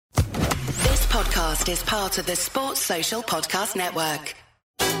podcast is part of the Sports Social Podcast Network.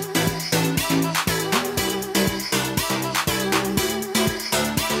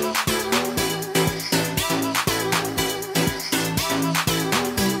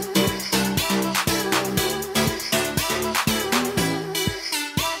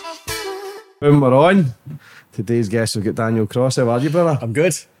 Boom, we're on. Today's guest, we've got Daniel Cross. How are you, brother? I'm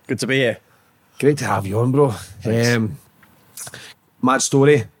good. Good to be here. Great to have you on, bro. Mad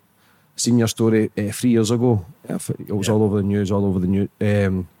story. Seen your story 3 years ago. It was all over the news,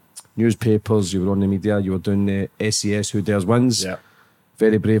 newspapers. You were on the media. You were doing the SES Who Dares Wins. Yeah.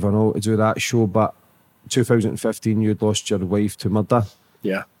 Very brave, I know, to do that show. But 2015, you'd lost your wife to murder.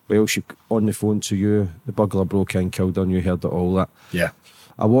 Yeah. Well, she on the phone to you. The burglar broke in, killed her, and you heard it all. That. Yeah.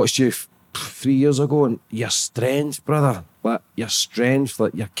 I watched you 3 years ago, and your strength, brother, like your strength,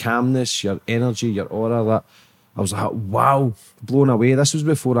 like your calmness, your energy, your aura, that I was like, wow, blown away. This was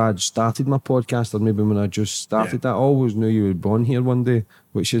before I started my podcast, or maybe when I just started. I always knew you would be on here one day,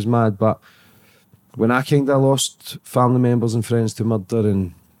 which is mad. But when I kind of lost family members and friends to murder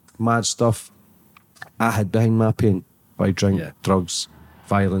and mad stuff, I hid behind my pain by drink, drugs,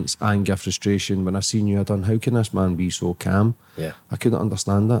 violence, anger, frustration. When I seen you, I done, how can this man be so calm? Yeah. I couldn't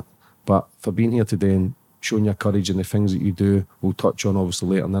understand that. But for being here today and showing your courage and the things that you do, we'll touch on obviously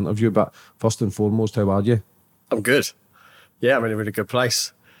later in the interview. But first and foremost, how are you? I'm good. Yeah, I'm in a really good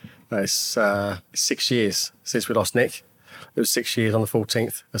place. It's 6 years since we lost Nick. It was 6 years on the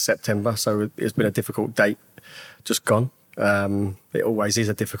 14th of September, so it's been a difficult date just gone. It always is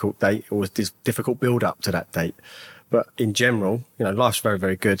a difficult date. It always is difficult build up to that date. But in general, you know, life's very,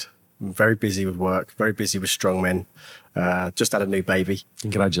 very good. I'm very busy with work, very busy with strong men. Just had a new baby.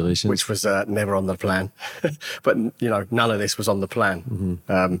 Congratulations. Which was never on the plan. But, you know, none of this was on the plan.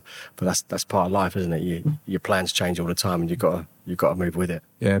 Mm-hmm. But that's part of life, isn't it? Your plans change all the time and you've got to move with it.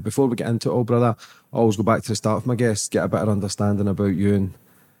 Yeah, before we get into it all, brother, I always go back to the start of my guests, get a better understanding about you and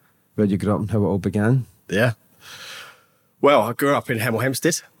where you grew up and how it all began. Yeah. Well, I grew up in Hemel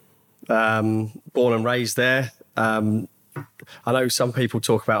Hempstead, born and raised there. I know some people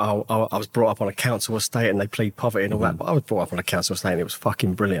talk about how I was brought up on a council estate and they plead poverty and all that, but I was brought up on a council estate and it was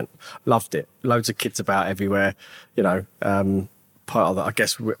fucking brilliant. Loved it. Loads of kids about everywhere. You know, part of the, I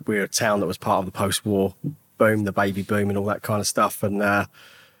guess we're a town that was part of the post-war boom, the baby boom and all that kind of stuff. And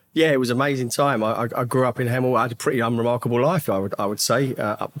yeah, it was an amazing time. I grew up in Hemel. I had a pretty unremarkable life, I would say,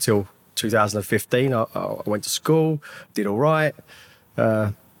 up until 2015. I went to school, did all right.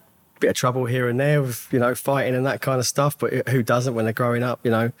 Bit of trouble here and there with, you know, fighting and that kind of stuff, but who doesn't when they're growing up?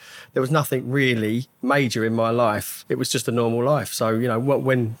 You know, there was nothing really major in my life. It was just a normal life. So, you know,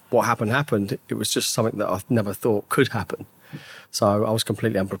 when what happened, it was just something that I never thought could happen. So I was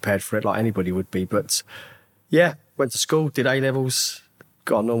completely unprepared for it, like anybody would be. But yeah, went to school, did A-levels,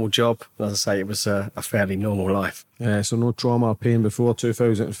 got a normal job. And as I say, it was a fairly normal life. Yeah, so no trauma or pain before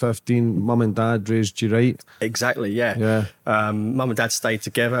 2015. Mum and dad raised you right? Exactly, yeah. Mum and dad stayed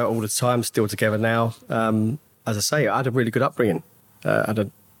together all the time, still together now. As I say, I had a really good upbringing. I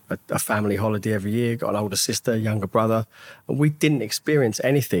had a family holiday every year, got an older sister, younger brother. And we didn't experience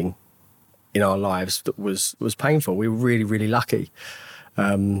anything in our lives that was painful. We were really, really lucky.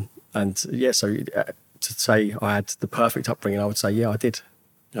 And yeah, so to say I had the perfect upbringing, I would say, yeah, I did.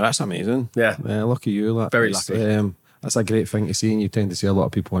 Yeah, that's amazing. Yeah. Lucky you. Like, very lucky. That's a great thing to see, and you tend to see a lot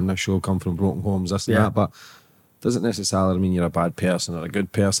of people on this show come from broken homes, this and that, but doesn't necessarily mean you're a bad person or a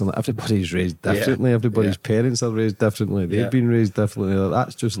good person. Like, everybody's raised differently. Everybody's parents are raised differently. They've been raised differently. Like,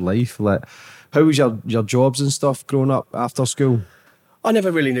 that's just life. Like, how was your jobs and stuff growing up after school? I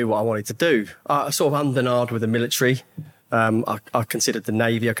never really knew what I wanted to do. I sort of undernard with the military. I considered the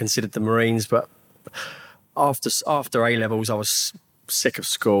Navy, I considered the Marines, but after A-levels, I was sick of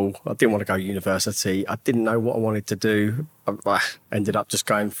school. I didn't want to go to university. I didn't know what I wanted to do. I ended up just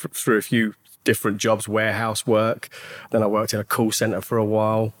going through a few different jobs, warehouse work. Then I worked in a call centre for a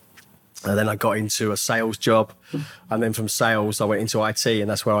while. And then I got into a sales job. And then from sales, I went into IT, and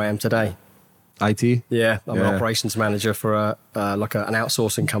that's where I am today. IT? Yeah, I'm an operations manager for an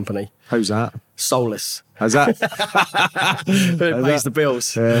outsourcing company. How's that? Soulless. How's that? It pays the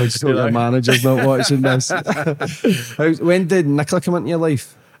bills. Yeah, just hope your manager's not watching this. When did Nicola come into your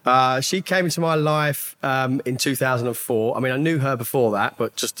life? She came into my life in 2004. I mean, I knew her before that,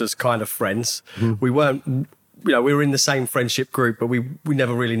 but just as kind of friends. Mm-hmm. We weren't, you know, we were in the same friendship group, but we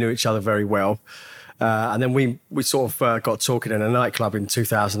never really knew each other very well. And then we sort of got talking in a nightclub in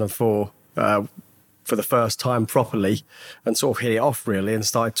 2004. For the first time properly, and sort of hit it off really, and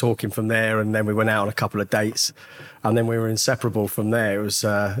started talking from there. And then we went out on a couple of dates, and then we were inseparable from there. It was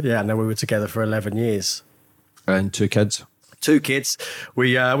and then we were together for 11 years. And 2 kids. 2 kids.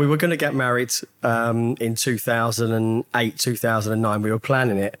 We were going to get married in 2008, 2009. We were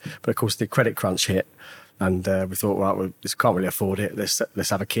planning it, but of course the credit crunch hit. And we thought, well, this can't really afford it. Let's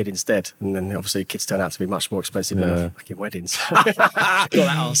have a kid instead. And then obviously kids turn out to be much more expensive than fucking weddings. Got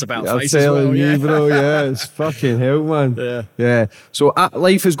that arse about face as well. I'm telling you, bro. Yeah, it's fucking hell, man. Yeah. So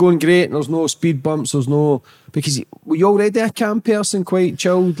life is going great. And there's no speed bumps. There's no, because were you already a calm person, quite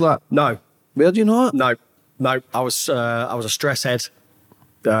chilled? Like, no. Were you not? No. I was a stress head,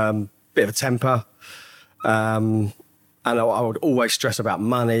 bit of a temper. And I would always stress about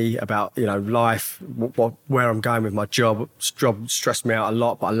money, about, life, where I'm going with my job. Job stressed me out a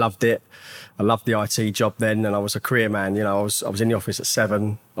lot, but I loved it. I loved the IT job then, and I was a career man. I was in the office at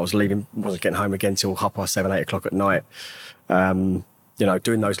 7. I was leaving, wasn't getting home again till 7:30, 8 o'clock at night.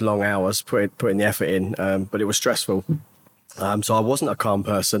 Doing those long hours, putting the effort in, but it was stressful. So I wasn't a calm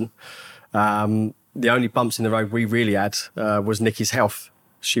person. The only bumps in the road we really had was Nikki's health.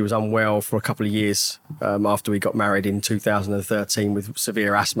 She was unwell for a couple of years after we got married in 2013 with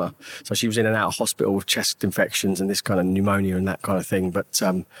severe asthma. So she was in and out of hospital with chest infections and this kind of pneumonia and that kind of thing. But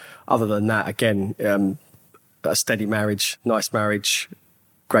other than that, again, a steady marriage, nice marriage,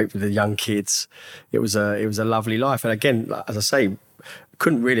 great with the young kids. It was a lovely life. And again, as I say,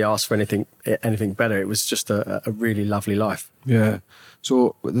 couldn't really ask for anything better. It was just a really lovely life. Yeah.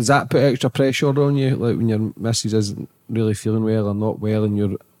 So does that put extra pressure on you, like when your missus isn't really feeling well or not well and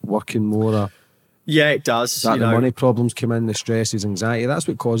you're working more? Or yeah, it does. The money problems come in, the stresses, anxiety. That's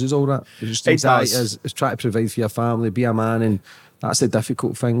what causes all that. It's just anxiety is trying to provide for your family, be a man, and that's the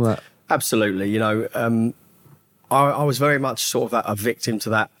difficult thing. That absolutely. I was very much sort of a victim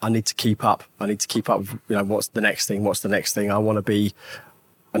to that. I need to keep up. What's the next thing? I want to be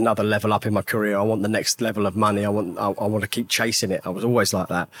another level up in my career. I want the next level of money. I want to keep chasing it. I was always like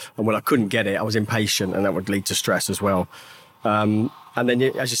that. And when I couldn't get it, I was impatient, and that would lead to stress as well. And then,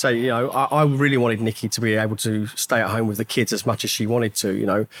 as you say, I really wanted Nikki to be able to stay at home with the kids as much as she wanted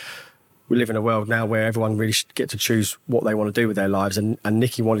to. We live in a world now where everyone really should get to choose what they want to do with their lives. And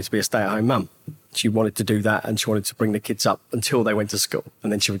Nikki wanted to be a stay-at-home mum. She wanted to do that, and she wanted to bring the kids up until they went to school,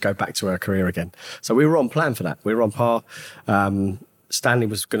 and then she would go back to her career again. So we were on plan for that. We were on par. Stanley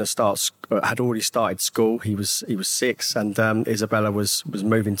was going to had already started school. He was 6, and Isabella was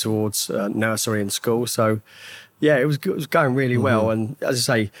moving towards nursery and school. So, yeah, it was going really well. And as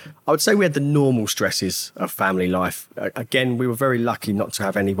I say, I would say we had the normal stresses of family life. Again, we were very lucky not to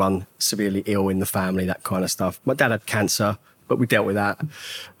have anyone severely ill in the family, that kind of stuff. My dad had cancer, but we dealt with that.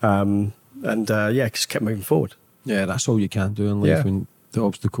 Just kept moving forward. Yeah, that's all you can do in life when the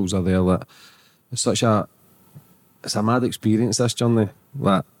obstacles are there. That it's a mad experience, this journey.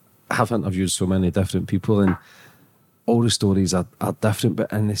 Like, I have interviewed so many different people, and all the stories are different,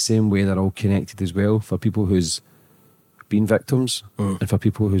 but in the same way they're all connected as well, for people who's been victims and for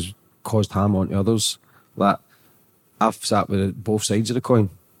people who's caused harm on others. Like, I've sat with both sides of the coin,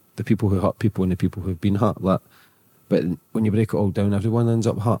 the people who hurt people and the people who've been hurt. Like, but when you break it all down, everyone ends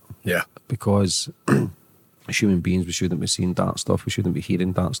up hurt. Yeah. Because as human beings, we shouldn't be seeing that stuff. We shouldn't be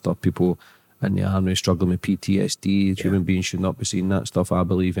hearing that stuff. People in the army struggling with PTSD. Human beings should not be seeing that stuff, I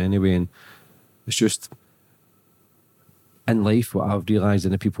believe, anyway. And it's just, in life, what I've realised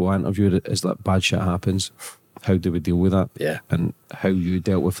in the people I interviewed is that bad shit happens. How do we deal with that? Yeah. And how you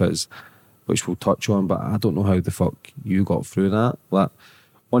dealt with it, which we'll touch on, but I don't know how the fuck you got through that. Like,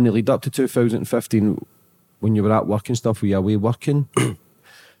 on the lead up to 2015, when you were at work and stuff, were you away working?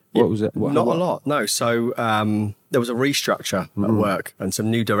 What was it? Not a lot, no. So there was a restructure at work, and some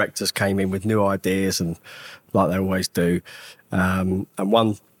new directors came in with new ideas, and like they always do. And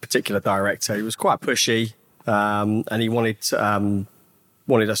one particular director, he was quite pushy, and he wanted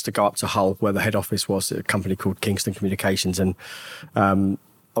us to go up to Hull, where the head office was, a company called Kingston Communications. And I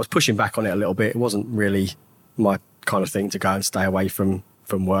was pushing back on it a little bit. It wasn't really my kind of thing to go and stay away from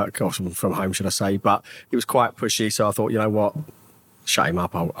work, or from home, should I say. But he was quite pushy, so I thought, you know what? Shut him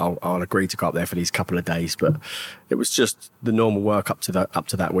up. I'll agree to go up there for these couple of days, but it was just the normal work up to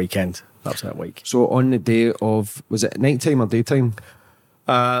that weekend, up to that week. So on the day of, was it nighttime or daytime?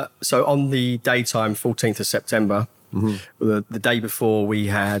 So on the daytime, 14th of September, the day before, we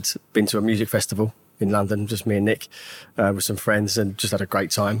had been to a music festival in London, just me and Nick, with some friends, and just had a great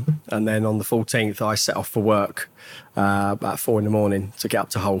time. And then on the 14th, I set off for work about 4 a.m. to get up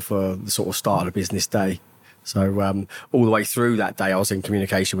to Hull for the sort of start of the business day. So all the way through that day, I was in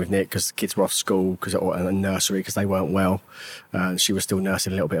communication with Nick, because the kids were off school and nursery because they weren't well. She was still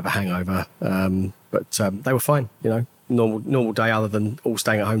nursing a little bit of a hangover, but they were fine. Normal day, other than all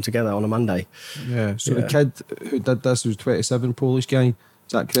staying at home together on a Monday. Yeah. So the kid who did this was 27, Polish guy,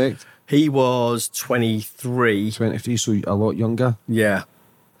 Is that correct? He was 23. 23, so a lot younger. Yeah.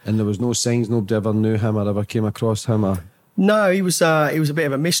 And there was no signs, nobody ever knew him or ever came across him. Or... No, he was a bit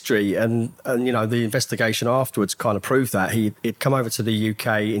of a mystery, and you know, the investigation afterwards kind of proved that he'd come over to the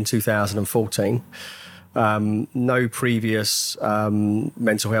UK in 2014. No previous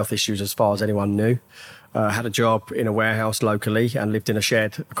mental health issues as far as anyone knew. Had a job in a warehouse locally and lived in a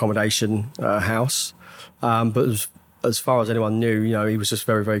shared accommodation house. But as far as anyone knew, you know, he was just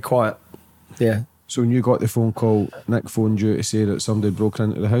very, very quiet. Yeah. So when you got the phone call, Nick phoned you to say that somebody had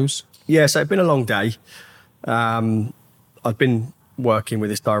broken into the house? Yeah, so it'd been a long day. I'd been working with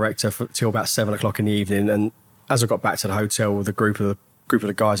this director till about 7 o'clock in the evening, and as I got back to the hotel with a group of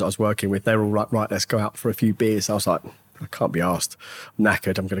the guys that I was working with, they were all like, right, let's go out for a few beers. I was like, I can't be arsed. I'm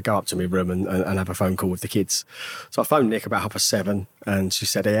knackered. I'm going to go up to my room and have a phone call with the kids. So I phoned Nick about 7:30, and she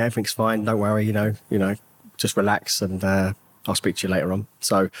said, yeah, everything's fine. Don't worry, you know, just relax, and I'll speak to you later on.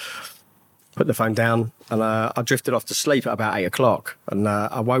 So put the phone down, and I drifted off to sleep at about 8 o'clock, and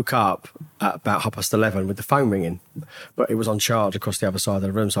I woke up at about 11:30 with the phone ringing, but it was on charge across the other side of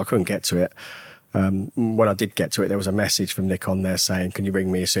the room, so I couldn't get to it. When I did get to it, there was a message from Nick on there saying, can you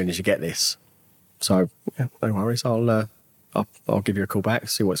ring me as soon as you get this? So, yeah, no worries. I'll give you a call back,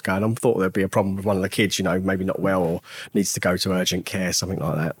 see what's going on. Thought there'd be a problem with one of the kids, you know, maybe not well or needs to go to urgent care, something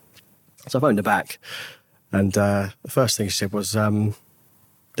like that. So I phoned her back, and the first thing she said was,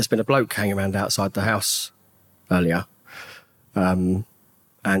 there's been a bloke hanging around outside the house earlier. And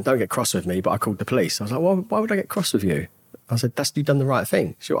don't get cross with me, but I called the police. I was like, well, why would I get cross with you? I said, you've done the right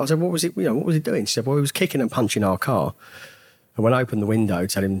thing. I said, what was he doing? She said, well, he was kicking and punching our car. And when I opened the window,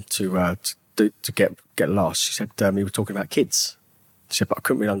 tell him to get lost, she said, he was talking about kids. She said, but I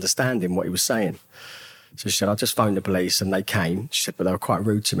couldn't really understand him, what he was saying. So she said, I just phoned the police and they came. She said, but they were quite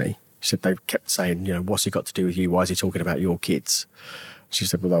rude to me. She said, they kept saying, you know, what's he got to do with you? Why is he talking about your kids? She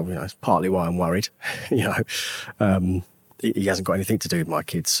said, well, you know, it's partly why I'm worried. You know, he hasn't got anything to do with my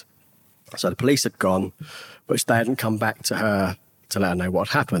kids. So the police had gone, but they hadn't come back to her to let her know what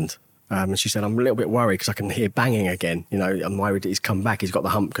had happened. And she said, I'm a little bit worried because I can hear banging again. You know, I'm worried that he's come back. He's got the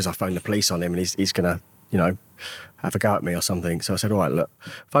hump because I phoned the police on him and he's going to, you know, have a go at me or something. So I said, all right, look,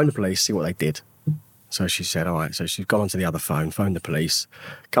 phone the police, see what they did. So she said, all right. So she's gone onto the other phone, phoned the police,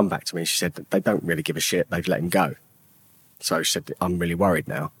 come back to me. She said, they don't really give a shit. They've let him go. So she said, I'm really worried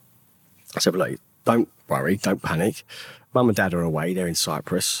now. I said, well, look, don't worry, don't panic. Mum and Dad are away. They're in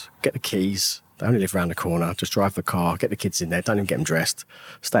Cyprus. Get the keys. They only live around the corner. Just drive the car, get the kids in there. Don't even get them dressed.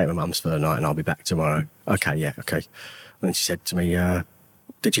 Stay at my mum's for the night and I'll be back tomorrow. Okay, yeah, okay. And then she said to me,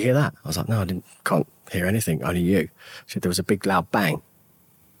 did you hear that? I was like, no, can't hear anything, only you. She said, there was a big loud bang.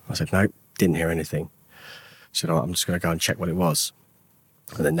 I said, no, didn't hear anything. She said, all right, I'm just going to go and check what it was.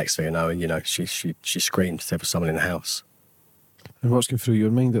 And then next thing you know, you know, she screamed there was someone in the house. And what's going through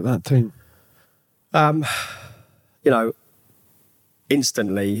your mind at that time? You know,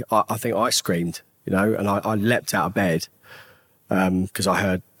 instantly, I think I screamed, you know, and I leapt out of bed because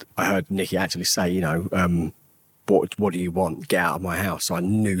I heard Nicky actually say, you know, what do you want? Get out of my house. So I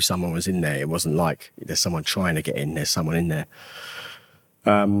knew someone was in there. It wasn't like there's someone trying to get in. There's someone in there.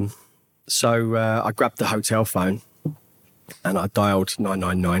 So I grabbed the hotel phone and I dialed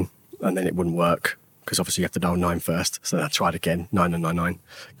 999 and then it wouldn't work because obviously you have to dial 9 first. So I tried again, 9999.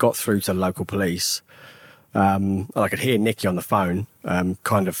 Got through to the local police. And I could hear Nicky on the phone,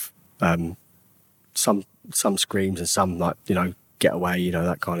 some screams and some like, you know, get away, you know,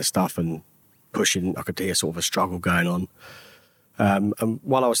 that kind of stuff and pushing. I could hear sort of a struggle going on. And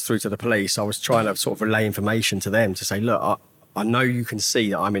while I was through to the police, I was trying to sort of relay information to them to say, look, I know you can see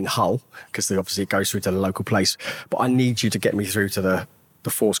that I'm in Hull because obviously it goes through to the local place, but I need you to get me through to the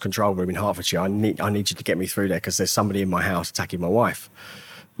force control room in Hertfordshire. I need you to get me through there because there's somebody in my house attacking my wife.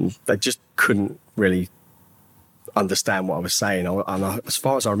 And they just couldn't really understand what I was saying. As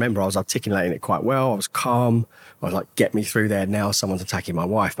far as I remember, I was articulating it quite well. I was calm. I was like, get me through there now. Someone's attacking my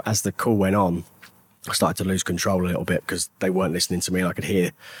wife. But as the call went on, I started to lose control a little bit because they weren't listening to me and I could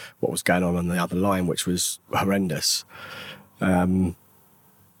hear what was going on the other line, which was horrendous. And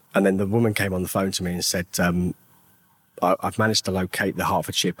then the woman came on the phone to me and said, I've managed to locate the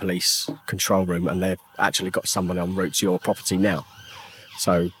Hertfordshire Police control room and they've actually got someone en route to your property now.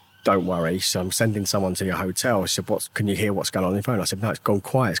 So don't worry. So I'm sending someone to your hotel. She said, can you hear what's going on the phone? I said, no, it's gone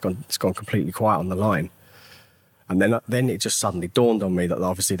quiet. It's gone completely quiet on the line. And then it just suddenly dawned on me that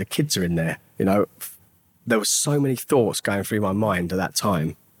obviously the kids are in there. You know, there were so many thoughts going through my mind at that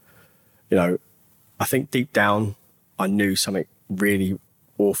time. You know, I think deep down, I knew something really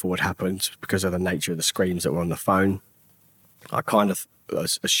awful had happened because of the nature of the screams that were on the phone. I kind of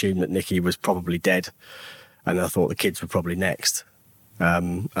assumed that Nicky was probably dead and I thought the kids were probably next.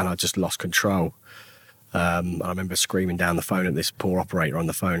 and I just lost control. I remember screaming down the phone at this poor operator on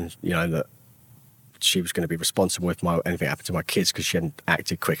the phone, you know, that she was going to be responsible if anything happened to my kids because she hadn't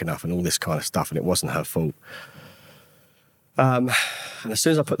acted quick enough and all this kind of stuff, and it wasn't her fault. And as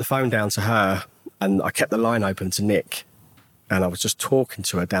soon as I put the phone down to her, and I kept the line open to Nick, and I was just talking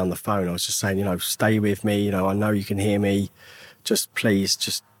to her down the phone, I was just saying, you know, stay with me, you know, I know you can hear me, just please,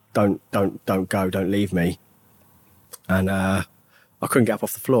 just don't go, don't leave me. And I couldn't get up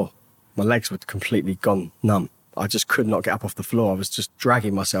off the floor. My legs were completely gone numb. I just could not get up off the floor. I was just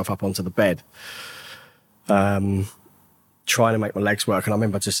dragging myself up onto the bed, trying to make my legs work. And I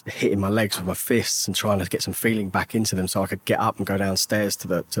remember just hitting my legs with my fists and trying to get some feeling back into them so I could get up and go downstairs to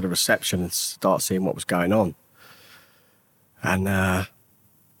the reception and start seeing what was going on. And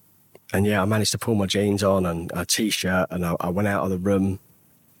yeah, I managed to pull my jeans on and a t-shirt, and I went out of the room.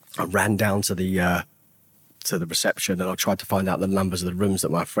 I ran down to the reception, and I tried to find out the numbers of the rooms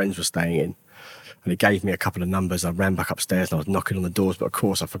that my friends were staying in. And he gave me a couple of numbers. I ran back upstairs and I was knocking on the doors, but of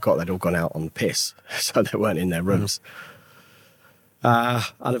course I forgot they'd all gone out on the piss, so they weren't in their rooms. And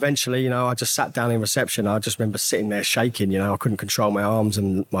eventually, you know, I just sat down in reception. I just remember sitting there shaking, you know, I couldn't control my arms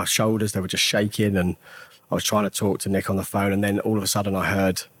and my shoulders. They were just shaking, and I was trying to talk to Nick on the phone, and then all of a sudden I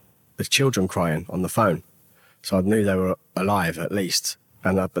heard the children crying on the phone. So I knew they were alive at least.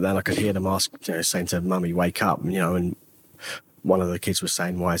 But then I could hear them saying to Mummy, wake up, you know, and one of the kids was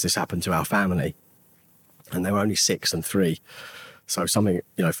saying, why has this happened to our family? And they were only 6 and 3. So something,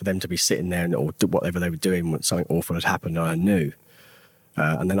 you know, for them to be sitting there or whatever they were doing, when something awful had happened, I knew.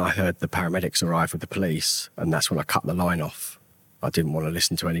 And then I heard the paramedics arrive with the police, and that's when I cut the line off. I didn't want to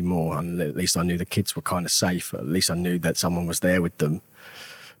listen to any more. And at least I knew the kids were kind of safe. At least I knew that someone was there with them.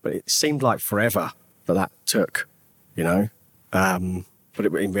 But it seemed like forever that took, you know. But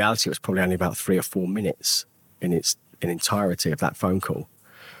in reality, it was probably only about 3 or 4 minutes in entirety of that phone call.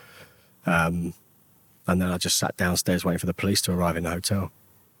 And then I just sat downstairs waiting for the police to arrive in the hotel.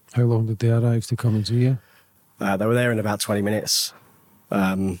 How long did they arrive to come and see you? They were there in about 20 minutes.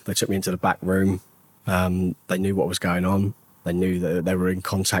 They took me into the back room. They knew what was going on. They knew that they were in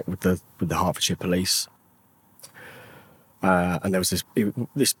contact with the Hertfordshire police. And there was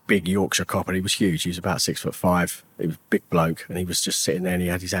this big Yorkshire cop, and he was huge. He was about 6'5". He was a big bloke, and he was just sitting there, and he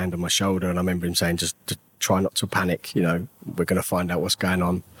had his hand on my shoulder. And I remember him saying, just to try not to panic, you know, we're going to find out what's going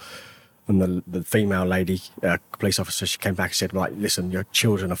on. And the female lady, police officer, she came back and said, right, listen, your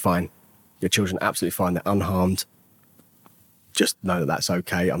children are fine. Your children are absolutely fine. They're unharmed. Just know that that's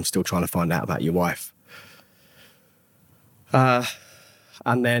okay. I'm still trying to find out about your wife. And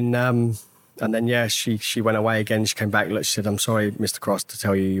then, yeah, she went away again. She came back. Look, she said, I'm sorry, Mr. Cross, to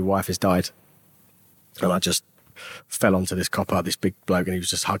tell you your wife has died. And I just fell onto this copper, this big bloke, and he was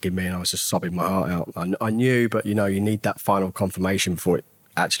just hugging me, and I was just sobbing my heart out. I knew, but, you know, you need that final confirmation before it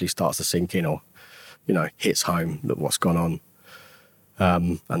actually starts to sink in or, you know, hits home that what's gone on.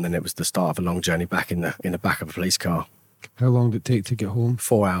 And then it was the start of a long journey back in the back of a police car. How long did it take to get home?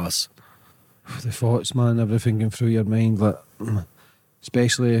 4 hours. The thoughts, man, everything going through your mind, like,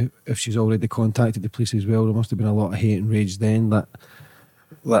 especially if she's already contacted the police as well, there must have been a lot of hate and rage then, that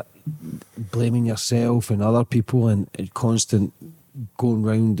blaming yourself and other people and constant going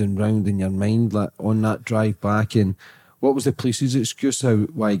round and round in your mind, like on that drive back. And what was the police's excuse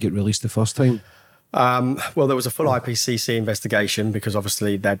why you get released the first time? Well, there was a full IPCC investigation because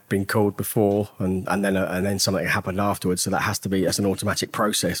obviously they'd been called before, and then something happened afterwards. So that's an automatic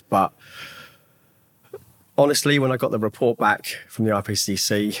process. But honestly, when I got the report back from the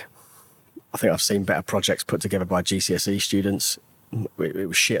IPCC, I think I've seen better projects put together by GCSE students. It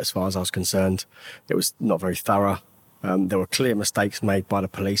was shit as far as I was concerned. It was not very thorough. There were clear mistakes made by the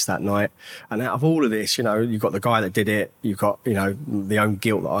police that night. And out of all of this, you know, you've got the guy that did it. You've got, you know, the own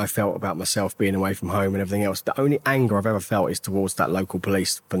guilt that I felt about myself being away from home and everything else. The only anger I've ever felt is towards that local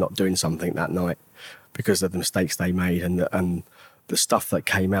police for not doing something that night because of the mistakes they made and the stuff that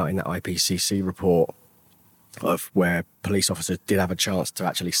came out in that IPCC report of where police officers did have a chance to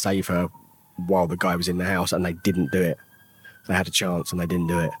actually save her while the guy was in the house, and they didn't do it. They had a chance and they didn't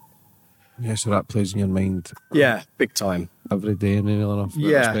do it. Yeah, so that plays in your mind. Yeah, big time. Every day, and enough.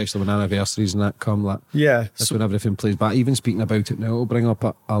 Yeah. Especially when anniversaries and that come. Like, yeah. That's when everything plays back. Even speaking about it now, it'll bring up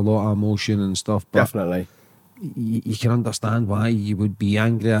a lot of emotion and stuff. But definitely. You can understand why you would be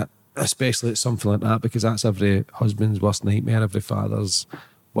angry at, especially at something like that, because that's every husband's worst nightmare, every father's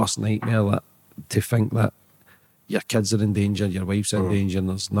worst nightmare. Like, to think that your kids are in danger, your wife's in danger, and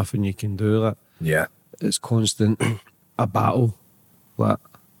there's nothing you can do. Like, yeah. It's constant a battle. Like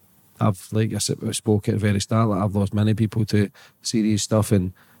I spoke at the very start, like I've lost many people to serious stuff,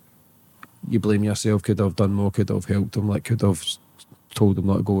 and you blame yourself, could have done more, could have helped them, like could have told them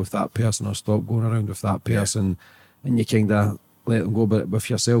not to go with that person or stop going around with that person, and you kind of let them go. But with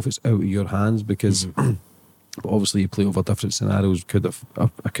yourself, it's out of your hands because obviously you play over different scenarios.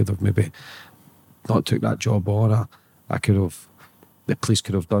 I could have maybe not took that job on. The police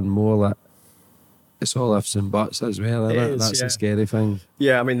could have done more. Like, it's all ifs and buts as well. Isn't it? That's a scary thing.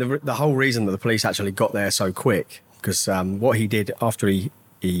 Yeah, I mean, the whole reason that the police actually got there so quick, because what he did after he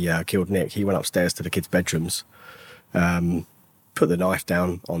killed Nick, he went upstairs to the kids' bedrooms, put the knife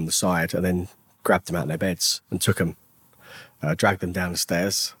down on the side, and then grabbed them out of their beds and took them, dragged them down the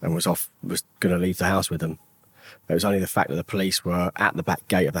stairs, and was going to leave the house with them. It was only the fact that the police were at the back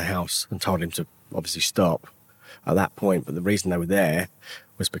gate of the house and told him to obviously stop at that point. But the reason they were there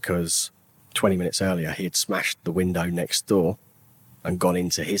was because 20 minutes earlier he had smashed the window next door and gone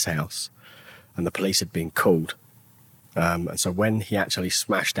into his house, and the police had been called. And so when he actually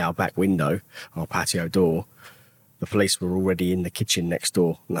smashed our back window, our patio door, the police were already in the kitchen next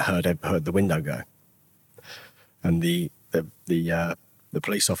door, and I heard the window go. And the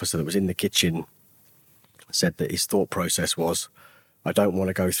police officer that was in the kitchen said that his thought process was, I don't want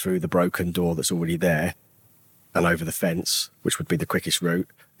to go through the broken door that's already there and over the fence, which would be the quickest route,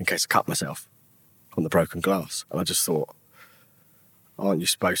 in case I cut myself on the broken glass. And I just thought, aren't you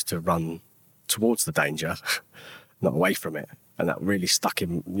supposed to run towards the danger, not away from it? And that really stuck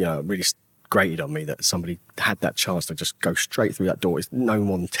him, really grated on me that somebody had that chance to just go straight through that door. It's no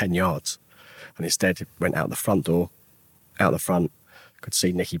more than 10 yards. And instead it went out the front door, out the front, could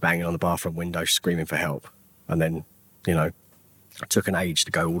see Nicky banging on the bathroom window, screaming for help. And then, it took an age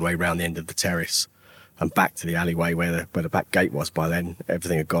to go all the way around the end of the terrace and back to the alleyway where the back gate was. By then,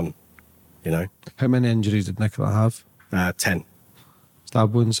 everything had gone, How many injuries did Nicola have? 10.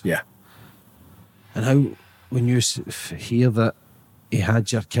 Stab wounds? Yeah. And how, when you hear that he had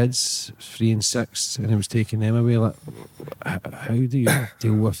your kids, 3 and 6, and he was taking them away, like, how do you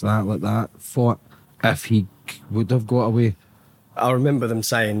deal with that like that? Thought if he would have got away? I remember them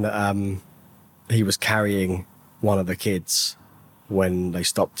saying that he was carrying one of the kids when they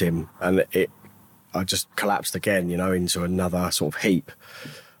stopped him, and I just collapsed again, into another sort of heap,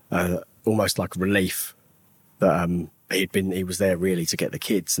 almost like relief that he was there really to get the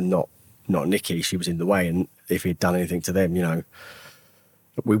kids and not Nicky. She was in the way, and if he'd done anything to them,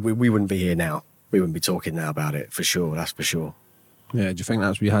 we wouldn't be here now. We wouldn't be talking now about it, for sure. That's for sure. Yeah, do you think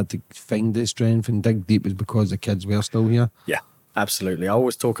that's where you had to find the strength and dig deep, is because the kids were still here? Yeah, absolutely. I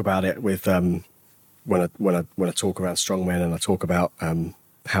always talk about it with when I talk around strongmen, and I talk about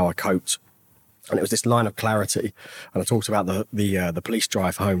how I coped, and it was this line of clarity. And I talked about the police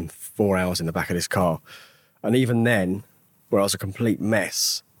drive home, 4 hours in the back of this car, and even then, where I was a complete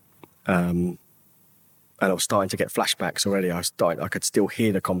mess, and I was starting to get flashbacks already. I could still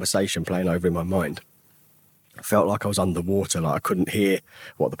hear the conversation playing over in my mind. I felt like I was underwater, like I couldn't hear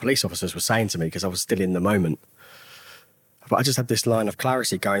what the police officers were saying to me because I was still in the moment. But I just had this line of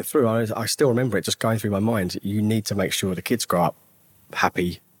clarity going through. I still remember it just going through my mind. You need to make sure the kids grow up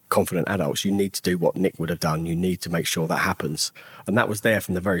happy, confident adults. You need to do what Nick would have done. You need to make sure that happens. And that was there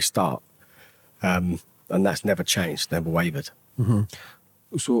from the very start. And that's never changed, never wavered. Mm-hmm.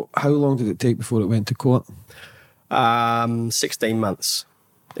 So how long did it take before it went to court? 16 months.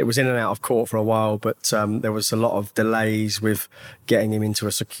 It was in and out of court for a while, but there was a lot of delays with getting him into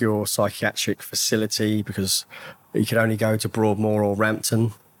a secure psychiatric facility because he could only go to Broadmoor or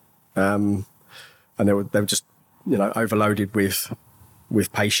Rampton. And they were just, overloaded with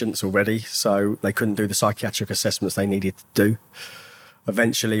patients already, so they couldn't do the psychiatric assessments they needed to do.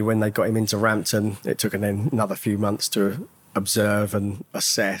 Eventually, when they got him into Rampton, it took another few months to observe and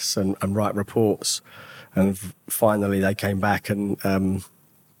assess and write reports. And finally they came back, and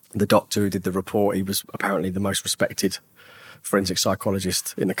the doctor who did the report, he was apparently the most respected forensic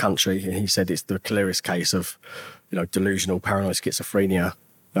psychologist in the country, and he said it's the clearest case of delusional paranoid schizophrenia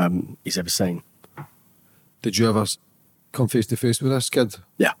he's ever seen. Did you ever come face to face with this kid?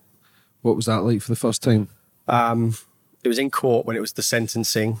 Yeah. What was that like for the first time? It was in court when it was the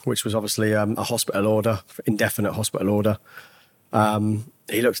sentencing, which was obviously a hospital order, indefinite hospital order.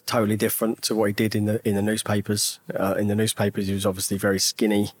 He looked totally different to what he did in the newspapers. In the newspapers, he was obviously very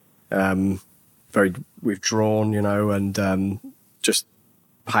skinny, very withdrawn, and just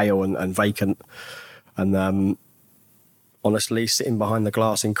pale and vacant. And honestly, sitting behind the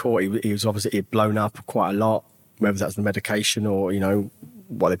glass in court, he was obviously, he'd blown up quite a lot, whether that's the medication or,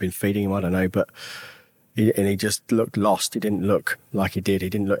 what they've been feeding him, I don't know. But he just looked lost. He didn't look like he did. He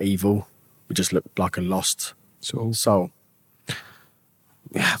didn't look evil. He just looked like a lost soul.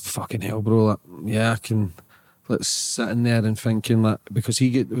 Yeah, fucking hell, bro. I can, sitting there and thinking that because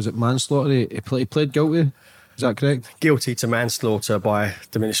was it manslaughter? He pled guilty. Is that correct? Guilty to manslaughter by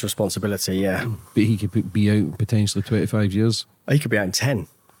diminished responsibility, yeah. But he could be out potentially 25 years. He could be out in 10.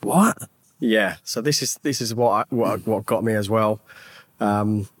 What? Yeah. So this is what got me as well.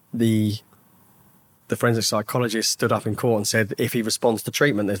 The forensic psychologist stood up in court and said if he responds to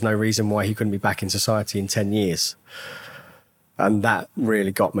treatment, there's no reason why he couldn't be back in society in 10 years. And that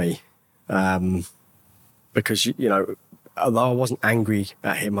really got me. Because, you know, although I wasn't angry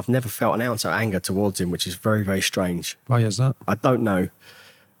at him, I've never felt an ounce of anger towards him, which is very, very strange. Why is that? I don't know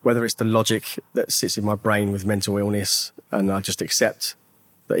whether it's the logic that sits in my brain with mental illness, and I just accept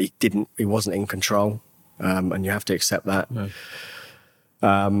that he wasn't in control, and you have to accept that. No.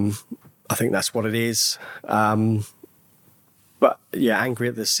 I think that's what it is. But yeah, angry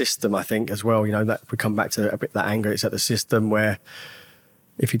at the system, I think, as well. You know, that we come back to a bit that anger. It's at the system where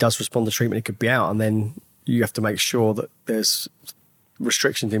if he does respond to treatment, he could be out, and then you have to make sure that there's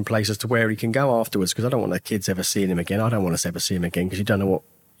restrictions in place as to where he can go afterwards, because I don't want the kids ever seeing him again. I don't want us ever see him again, because you don't know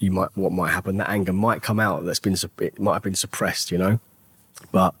what might happen. That anger might come out. It might have been suppressed, you know.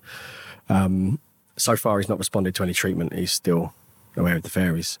 But so far, he's not responded to any treatment. He's still aware of the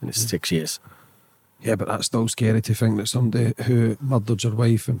fairies, and it's 6 years. Yeah, but that's still scary to think that somebody who murdered your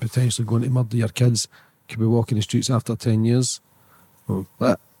wife and potentially going to murder your kids could be walking the streets after 10 years.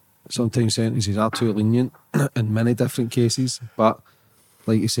 But sometimes sentences are too lenient in many different cases. But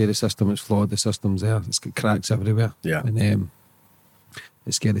like you say, the system is flawed. The system's there. It's got cracks everywhere. Yeah. And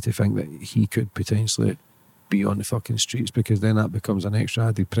it's scary to think that he could potentially be on the fucking streets, because then that becomes an extra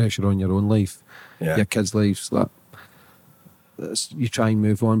added pressure on your own life, your kids' lives. You try and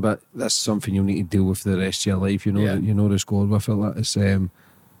move on, but that's something you'll need to deal with for the rest of your life. You know, you know the score with it.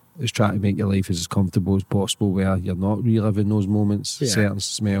 It's trying to make your life as comfortable as possible, where you're not reliving those moments. Yeah. Certain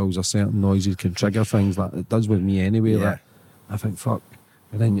smells or certain noises can trigger things. Like it does with me anyway. Yeah. Like, I think, fuck.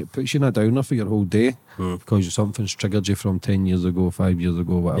 And then it puts you in a downer for your whole day because something's triggered you from 10 years ago, 5 years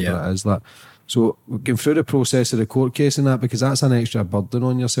ago, whatever it is. So we're going through the process of the court case and that, because that's an extra burden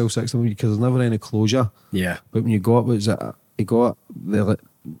on yourself, because there's never any closure. Yeah. But when you got the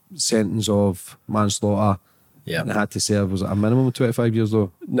sentence of manslaughter, and it had to serve, was it a minimum of 25 years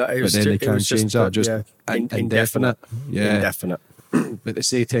though? No, it was. But then they it can't was change that. Just indefinite. Yeah, Indefinite. But they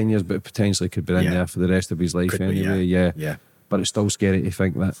say 10 years, but potentially could be in there for the rest of his life Could be, anyway. yeah. But it's still scary to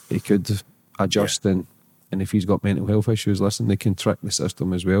think that he could adjust and if he's got mental health issues, listen, they can trick the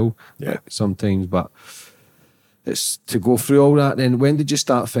system as well. Yeah. Sometimes, but it's to go through all that. Then when did you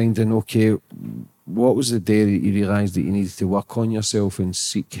start finding, okay, what was the day that you realised that you needed to work on yourself and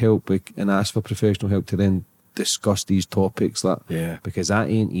seek help and ask for professional help to then discuss these topics? Because that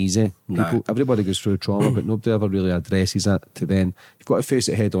ain't easy. No. Everybody goes through trauma, but nobody ever really addresses that to then. You've got to face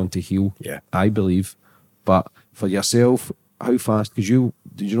it head on to heal, I believe. But for yourself, how fast? Because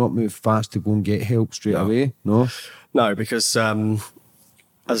did you not move fast to go and get help straight away? No? No, because as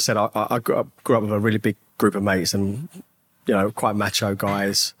I said, I grew up with a really big group of mates, and you know, quite macho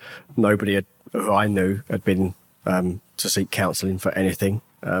guys. Nobody who I knew had been to seek counselling for anything.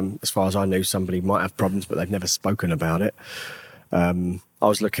 As far as I knew, somebody might have problems, but they've never spoken about it. I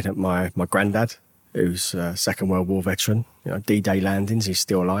was looking at my granddad, who's a Second World War veteran. You know, D-Day landings. He's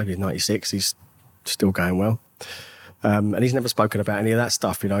still alive. He's 96. He's still going well. And he's never spoken about any of that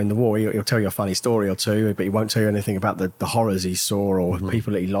stuff. You know, in the war, he'll tell you a funny story or two, but he won't tell you anything about the horrors he saw or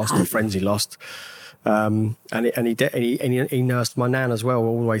people that he lost or friends he lost. And he nursed my nan as well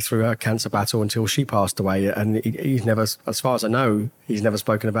all the way through her cancer battle until she passed away. And he's never, as far as I know, he's never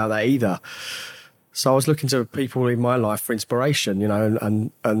spoken about that either. So I was looking to people in my life for inspiration, you know,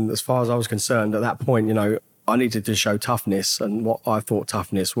 and as far as I was concerned at that point, you know, I needed to show toughness, and what I thought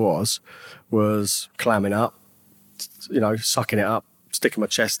toughness was clamming up, you know, sucking it up, sticking my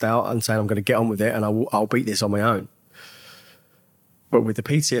chest out and saying I'm going to get on with it and I'll beat this on my own. But with the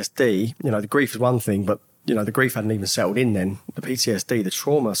PTSD, you know, the grief is one thing, but, you know, the grief hadn't even settled in then. The PTSD, the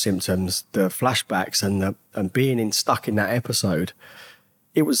trauma symptoms, the flashbacks and being stuck in that episode,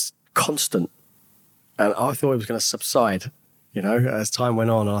 it was constant. And I thought it was going to subside, you know, as time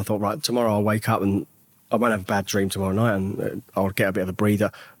went on. And I thought, right, tomorrow I'll wake up and I won't have a bad dream tomorrow night and I'll get a bit of a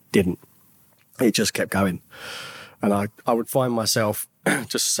breather. Didn't. It just kept going. And I would find myself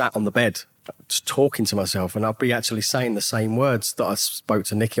just sat on the bed, just talking to myself, and I'd be actually saying the same words that I spoke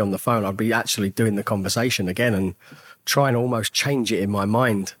to Nikki on the phone. I'd be actually doing the conversation again and trying to almost change it in my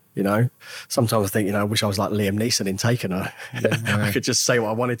mind, you know. Sometimes I think, you know, I wish I was like Liam Neeson in Taken. I could just say what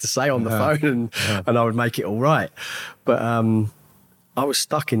I wanted to say on the phone and I would make it all right. But I was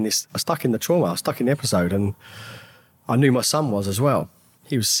stuck in the trauma. I was stuck in the episode, and I knew my son was as well.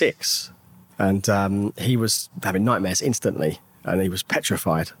 He was 6. And he was having nightmares instantly, and he was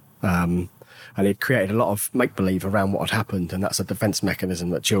petrified. And And he'd created a lot of make-believe around what had happened, and that's a defence mechanism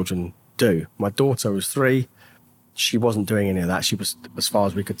that children do. My daughter was 3. She wasn't doing any of that. She was, as far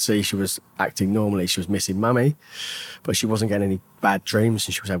as we could see, she was acting normally. She was missing mummy, but she wasn't getting any bad dreams,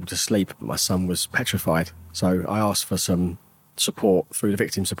 and she was able to sleep. But my son was petrified. So I asked for some support through the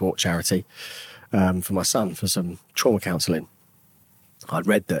victim support charity for my son, for some trauma counselling. I'd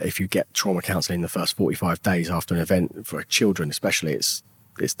read that if you get trauma counselling the first 45 days after an event, for children especially, it's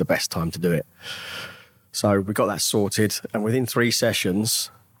the best time to do it. So we got that sorted, and within 3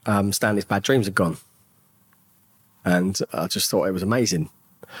 sessions, Stanley's bad dreams had gone. And I just thought it was amazing.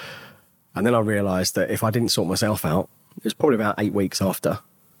 And then I realised that if I didn't sort myself out, it was probably about 8 weeks after,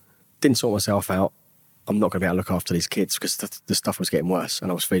 didn't sort myself out, I'm not going to be able to look after these kids, because the stuff was getting worse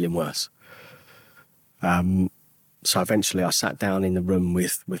and I was feeling worse. So eventually I sat down in the room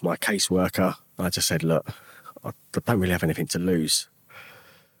with my caseworker, and I just said, look, I don't really have anything to lose.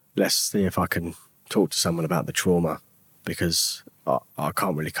 Let's see if I can talk to someone about the trauma, because I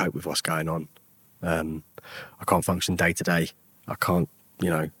can't really cope with what's going on. I can't function day to day. I can't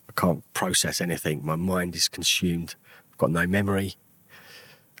process anything. My mind is consumed. I've got no memory.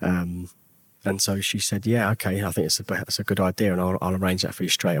 And so she said, yeah, okay, I think it's a good idea, and I'll arrange that for you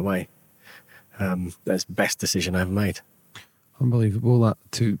straight away. That's the best decision I ever made. Unbelievable that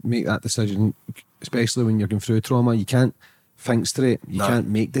to make that decision, especially when you're going through trauma. You can't think straight. You can't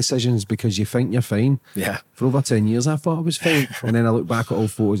make decisions because you think you're fine. Yeah. For over 10 years I thought I was fine. And then I look back at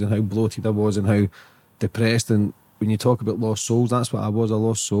old photos and how bloated I was and how depressed. And when you talk about lost souls, that's what I was, a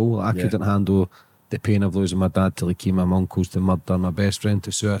lost soul. I couldn't handle the pain of losing my dad to leukemia, my uncles to murder, my best friend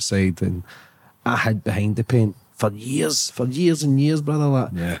to suicide. And I hid behind the pain for years and years, brother.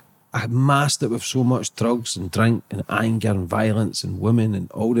 Yeah. I masked it with so much drugs and drink and anger and violence and women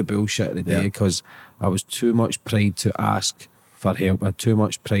and all the bullshit of the day, because I was too much pride to ask for help. I had too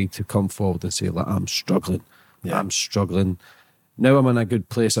much pride to come forward and say, like, I'm struggling. Yeah. I'm struggling. Now I'm in a good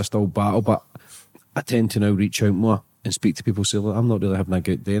place. I still battle, but I tend to now reach out more and speak to people, say, look, I'm not really having a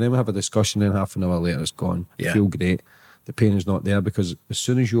good day. And then we have a discussion, then half an hour later it's gone. I feel great. The pain is not there, because as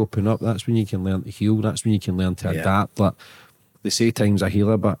soon as you open up, that's when you can learn to heal. That's when you can learn to adapt. Like, they say time's a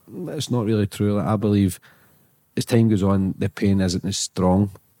healer, but it's not really true. Like, I believe as time goes on, the pain isn't as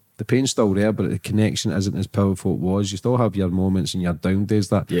strong. The pain's still there, but the connection isn't as powerful as it was. You still have your moments and your down days.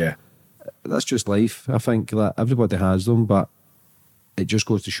 That's just life. I think that everybody has them, but it just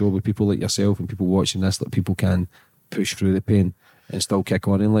goes to show with people like yourself and people watching this that people can push through the pain and still kick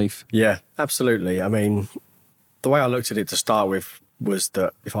on in life. Yeah, absolutely. I mean, the way I looked at it to start with was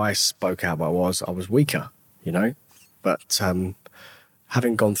that if I spoke out what I was weaker, you know? But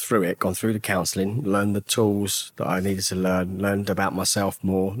having gone through the counselling, learned the tools that I needed to learn, learned about myself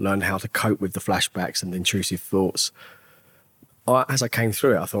more, learned how to cope with the flashbacks and the intrusive thoughts. As I came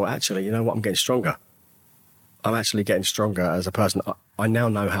through it, I thought, actually, you know what, I'm getting stronger. I'm actually getting stronger as a person. I now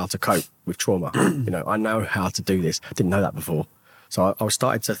know how to cope with trauma. I know how to do this. I didn't know that before. So I was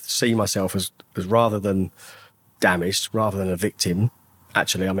starting to see myself as rather than damaged, rather than a victim,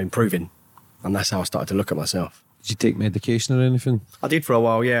 actually I'm improving. And that's how I started to look at myself. Did you take medication or anything? I did for a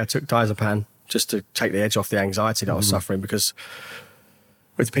while, yeah. I took diazepam just to take the edge off the anxiety that I was suffering, because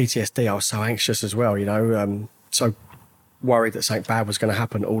with PTSD I was so anxious as well, so worried that something bad was going to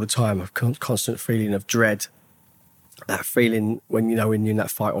happen all the time. A constant feeling of dread. That feeling when you're in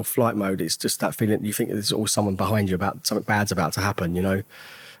that fight or flight mode, it's just that feeling you think there's always someone behind you, about something bad's about to happen,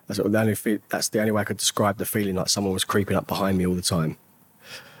 That's the only way I could describe the feeling, like someone was creeping up behind me all the time.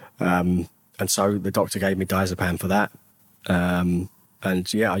 And so the doctor gave me diazepam for that.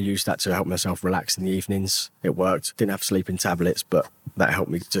 I used that to help myself relax in the evenings. It worked. Didn't have sleeping tablets, but that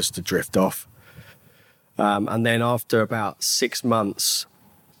helped me just to drift off. And then after about 6 months,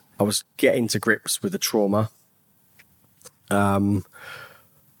 I was getting to grips with the trauma. There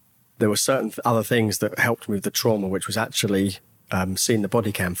were certain other things that helped me with the trauma, which was actually seeing the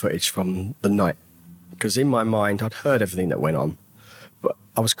body cam footage from the night. Because in my mind, I'd heard everything that went on. But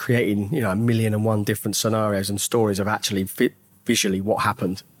I was creating, 1,000,001 different scenarios and stories of actually visually what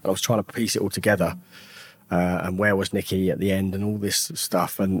happened. And I was trying to piece it all together. And where was Nikki at the end and all this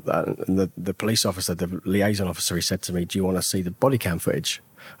stuff. And the police officer, the liaison officer, he said to me, do you want to see the body cam footage?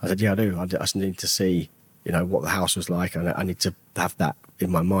 I said, yeah, I do. I just need to see, what the house was like. And I need to have that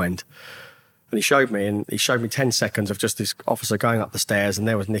in my mind. And he showed me 10 seconds of just this officer going up the stairs, and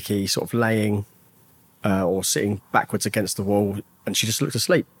there was Nikki sort of laying or sitting backwards against the wall, and she just looked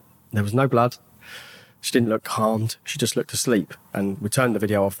asleep. There was no blood. She didn't look harmed. She just looked asleep. And we turned the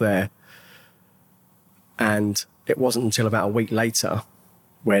video off there. And it wasn't until about a week later,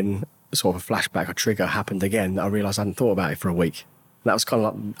 when sort of a flashback or trigger happened again, that I realised I hadn't thought about it for a week. That was kind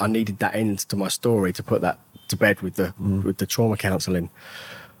of like, I needed that end to my story to put that to bed with the trauma counselling.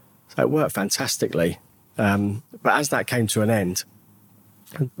 So it worked fantastically. But as that came to an end,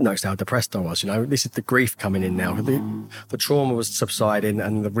 I noticed how depressed I was. This is the grief coming in now. The trauma was subsiding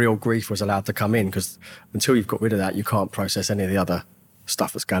and the real grief was allowed to come in, because until you've got rid of that, you can't process any of the other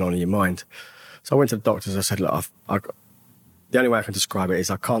stuff that's going on in your mind. So I went to the doctors. I said, look, the only way I can describe it is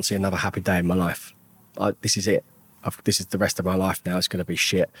I can't see another happy day in my life. This is it. This is the rest of my life now. It's going to be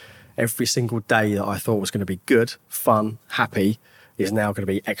shit. Every single day that I thought was going to be good, fun, happy, is now going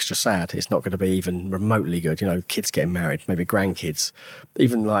to be extra sad. It's not going to be even remotely good. Kids getting married, maybe grandkids,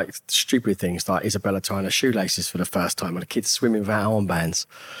 even like stupid things like Isabella tying her shoelaces for the first time and the kids swimming without armbands.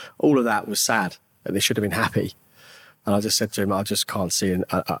 All of that was sad and they should have been happy. And I just said to him, I just can't see it.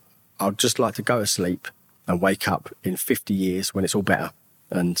 I'd just like to go to sleep and wake up in 50 years when it's all better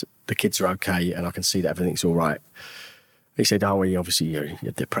and the kids are okay and I can see that everything's all right. He said, oh, well, obviously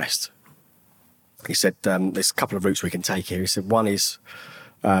you're depressed. He said, there's a couple of routes we can take here. He said, one is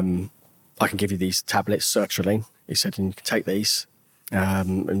I can give you these tablets, sertraline. He said, and you can take these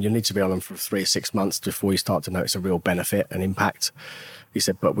and you'll need to be on them for 3 or 6 months before you start to notice a real benefit and impact. He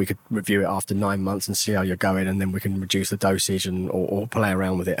said, but we could review it after 9 months and see how you're going, and then we can reduce the dosage or play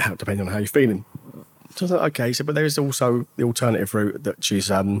around with it, depending on how you're feeling. So I thought, okay. He said, but there is also the alternative route, that is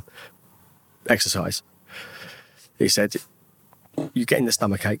exercise. He said, you're getting the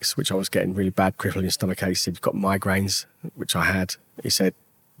stomach aches, which I was getting really bad, crippling stomach aches. He said, you've got migraines, which I had. He said,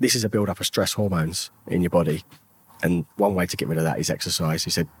 this is a build-up of stress hormones in your body. And one way to get rid of that is exercise. He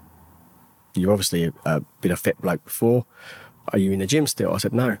said, you've obviously been a fit bloke before. Are you in the gym still? I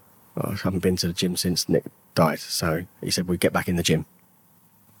said, no. I haven't been to the gym since Nick died. So he said, we'll get back in the gym.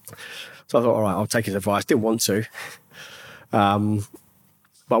 So I thought, all right, I'll take his advice. Didn't want to.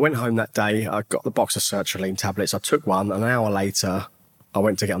 But I went home that day. I got the box of sertraline tablets. I took one. An hour later, I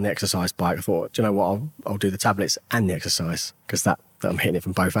went to get on the exercise bike. I thought, do you know what? I'll do the tablets and the exercise, because that I'm hitting it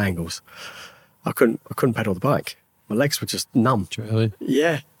from both angles. I couldn't pedal the bike. My legs were just numb. Really?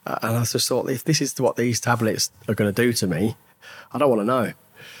 Yeah. And I just thought, if this is what these tablets are going to do to me, I don't want to know.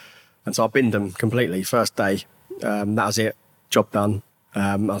 And so I binned them completely. First day, that was it. Job done.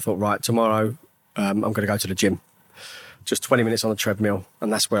 I thought, right, tomorrow I'm going to go to the gym. Just 20 minutes on the treadmill.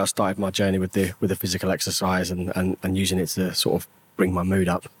 And that's where I started my journey with the physical exercise and using it to sort of bring my mood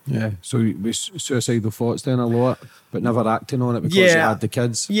up. Yeah. So with suicidal thoughts then a lot, but never acting on it because you had the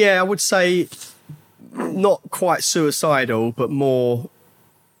kids? Yeah, I would say not quite suicidal, but more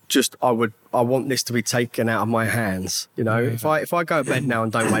just I want this to be taken out of my hands. If I go to bed now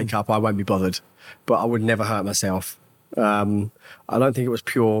and don't wake up, I won't be bothered. But I would never hurt myself. I don't think it was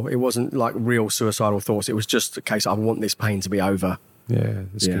pure. It wasn't like real suicidal thoughts. It was just a case I want this pain to be over. Yeah,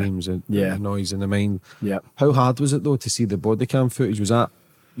 the screams and the noise in the mind. Yeah. How hard was it though to see the body cam footage? Was that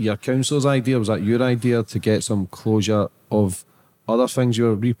your counsellor's idea? Was that your idea to get some closure of other things you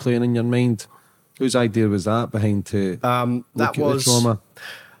were replaying in your mind? Whose idea was that behind to look at the trauma?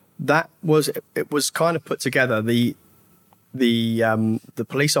 It was kind of put together. The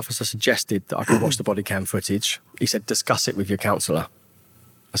police officer suggested that I could watch the body cam footage. He said, discuss it with your counsellor.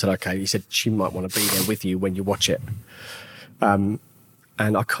 I said, okay. He said, she might want to be there with you when you watch it. And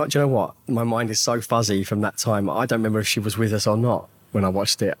I can't, do you know what? My mind is so fuzzy from that time. I don't remember if she was with us or not when I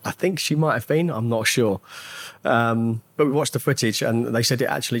watched it. I think she might have been. I'm not sure. But we watched the footage and they said,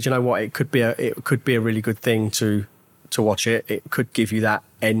 do you know what? It could be a really good thing to watch it. It could give you that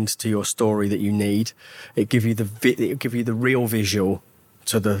end to your story that you need. It give you the real visual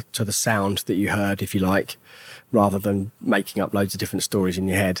to the sound that you heard, if you like, rather than making up loads of different stories in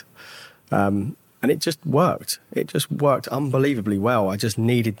your head. And it just worked. It just worked unbelievably well. I just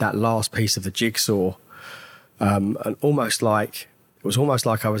needed that last piece of the jigsaw, and it was almost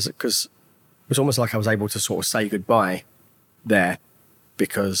like I was able to sort of say goodbye there,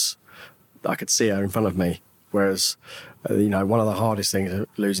 because I could see her in front of me. Whereas, one of the hardest things of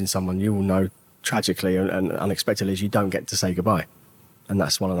losing someone you will know tragically and unexpectedly is you don't get to say goodbye. And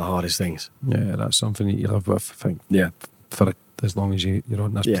that's one of the hardest things. Yeah, that's something that you live with, I think. Yeah. For as long as you're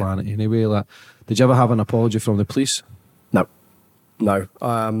on this planet anyway. Did you ever have an apology from the police? No.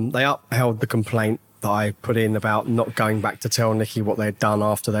 They upheld the complaint that I put in about not going back to tell Nikki what they'd done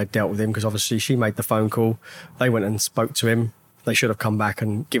after they'd dealt with him, because obviously she made the phone call. They went and spoke to him. They should have come back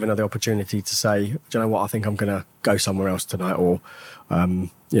and given her the opportunity to say, do you know what, I think I'm going to go somewhere else tonight, or,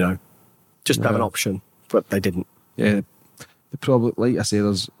 just have an option. But they didn't. Yeah. Probably, like I say,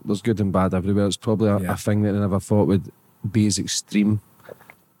 there's good and bad everywhere. It's probably a thing that I never thought would be as extreme.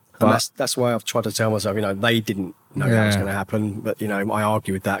 And that's why I've tried to tell myself, they didn't know that was going to happen. But, I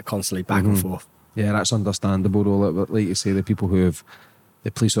argue with that constantly back and forth. Yeah, that's understandable though. Like you say, the people who have,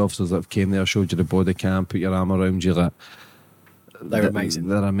 the police officers that have came there, showed you the body cam, put your arm around you, that They're amazing.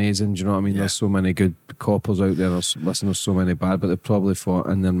 They're amazing. Do you know what I mean? Yeah. There's so many good coppers out there. There's so many bad, but they've probably thought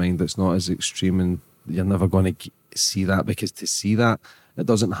in their mind it's not as extreme, and you're never going to see that, because to see that, it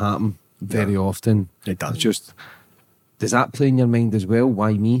doesn't happen very often. It doesn't. It's just, does that play in your mind as well?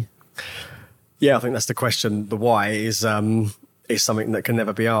 Why me? Yeah, I think that's the question. The why is something that can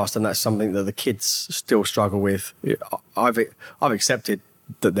never be asked, and that's something that the kids still struggle with. I've accepted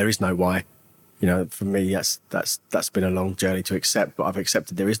that there is no why. You know, for me, that's been a long journey to accept, but I've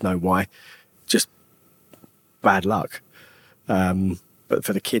accepted there is no why, just bad luck. But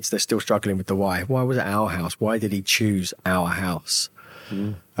for the kids, they're still struggling with the why. Why was it our house? Why did he choose our house?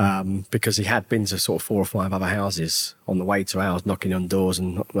 Because he had been to sort of 4 or 5 other houses on the way to ours, knocking on doors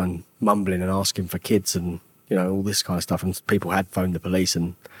and mumbling and asking for kids and, you know, all this kind of stuff. And people had phoned the police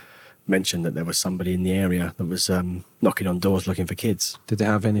and mentioned that there was somebody in the area that was knocking on doors looking for kids. Did they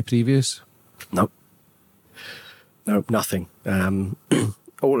have any previous? Nope, nothing.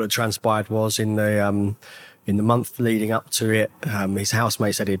 All that transpired was in the month leading up to it, his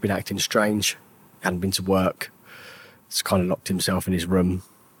housemate said he'd been acting strange, hadn't been to work, just kind of locked himself in his room,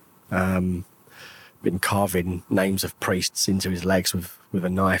 been carving names of priests into his legs with a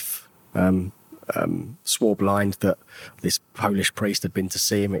knife, swore blind that this Polish priest had been to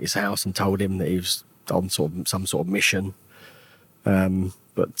see him at his house and told him that he was on some sort of mission.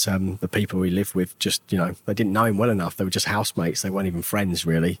 But the people he lived with just, you know, they didn't know him well enough. They were just housemates. They weren't even friends,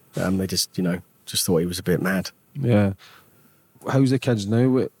 really. They just, you know, just thought he was a bit mad. Yeah. How's the kids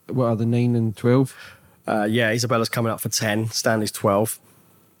now? What are they, 9 and 12? Yeah, Isabella's coming up for 10. Stanley's 12.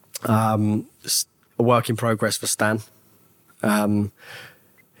 A work in progress for Stan.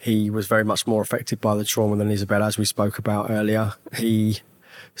 He was very much more affected by the trauma than Isabella, as we spoke about earlier. He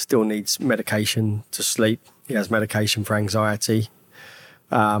still needs medication to sleep. He has medication for anxiety.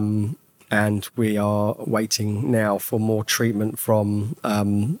 And we are waiting now for more treatment from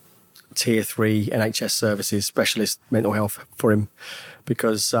Tier 3 NHS services, specialist mental health for him,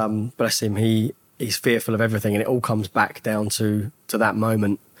 because, bless him, he's fearful of everything, and it all comes back down to that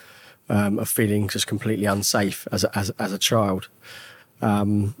moment of feeling just completely unsafe as a child.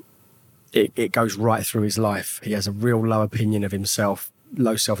 It goes right through his life. He has a real low opinion of himself,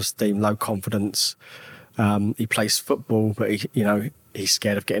 low self-esteem, low confidence. He plays football, but he's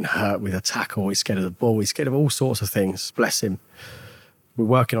scared of getting hurt with a tackle. He's scared of the ball. He's scared of all sorts of things. Bless him. We're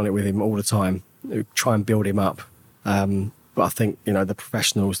working on it with him all the time. We try and build him up. But I think, you know, the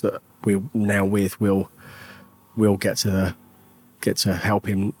professionals that we're now with will get to help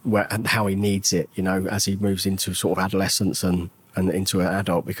him and how he needs it, you know, as he moves into sort of adolescence and into an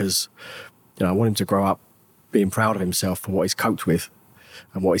adult, because, you know, I want him to grow up being proud of himself for what he's coped with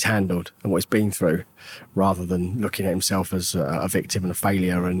and what he's handled and what he's been through, rather than looking at himself as a victim and a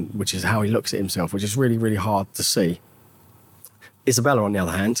failure, and which is how he looks at himself, which is really, really hard to see. Isabella, on the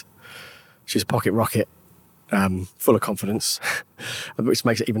other hand, she's a pocket rocket, full of confidence, which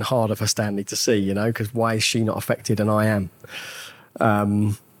makes it even harder for Stanley to see, you know, because why is she not affected and I am?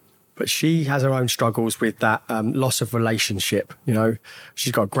 But she has her own struggles with that loss of relationship. You know,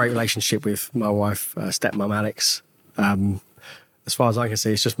 she's got a great relationship with my wife, stepmom Alex. As far as I can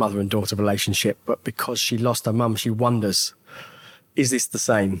see, it's just mother and daughter relationship. But because she lost her mum, she wonders, is this the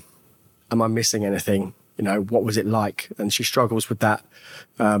same? Am I missing anything? You know, what was it like? And she struggles with that,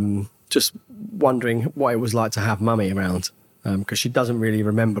 just wondering what it was like to have mummy around, because she doesn't really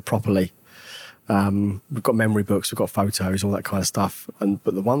remember properly. We've got memory books, we've got photos, all that kind of stuff.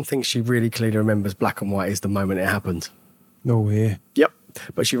 But the one thing she really clearly remembers black and white is the moment it happened. No way. Yep.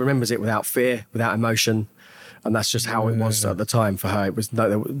 But she remembers it without fear, without emotion. And that's just how it was at the time for her. It was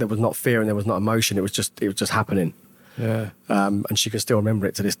there was not fear and there was not emotion. It was just happening. Yeah. And she can still remember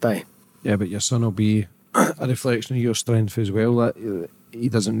it to this day. Yeah, but your son will be a reflection of your strength as well. That he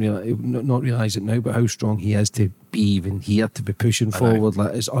doesn't not realise it now, but how strong he is to be even here, to be pushing forward.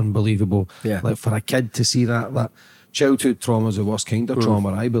 Like, it's unbelievable. Yeah. Like, for a kid to see that childhood trauma is the worst kind of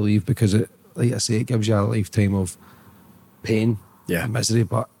trauma, I believe, because it, like I say, it gives you a lifetime of pain, and misery.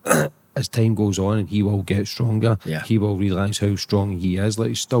 But as time goes on, and he will get stronger, he will realise how strong he is. Like,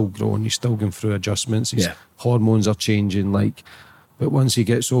 he's still growing, he's still going through adjustments. His hormones are changing. Like, but once he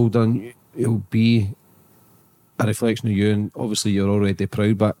gets older, he'll be a reflection of you, and obviously you're already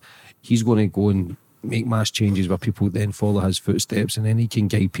proud, but he's going to go and make mass changes where people then follow his footsteps, and then he can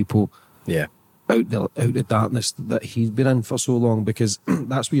guide people out the darkness that he's been in for so long, because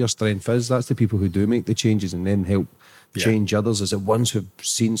that's where your strength is. That's the people who do make the changes and then help change others, is the ones who've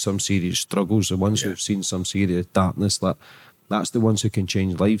seen some serious struggles, the ones who've seen some serious darkness. That's the ones who can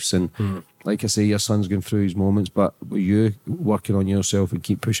change lives. And like I say, your son's going through his moments, but with you working on yourself and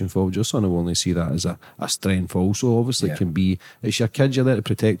keep pushing forward, your son will only see that as a strength also. Obviously, it can be, it's your kid, you're there to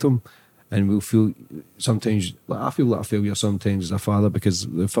protect them. And we'll feel sometimes, like, I feel like a failure sometimes as a father, because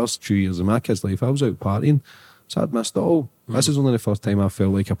the first few years of my kid's life, I was out partying, so I'd missed it all. This is only the first time I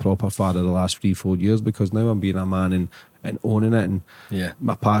felt like a proper father the last 3-4 years, because now I'm being a man and owning it, and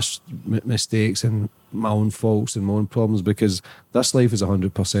my past mistakes and my own faults and my own problems, because this life is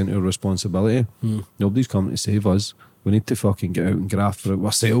 100% our responsibility. Nobody's coming to save us. We need to fucking get out and graft for it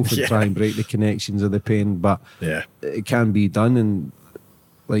ourselves and try and break the connections of the pain, but it can be done. And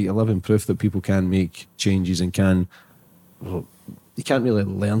like, you're living proof that people can make changes and you can't really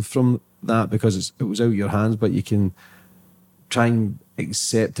learn from that because it was out of your hands, but you can try and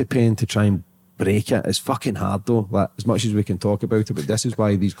accept the pain to try and break it. It's fucking hard though, like, as much as we can talk about it, but this is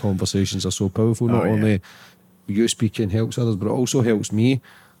why these conversations are so powerful. Not only you speaking helps others, but it also helps me,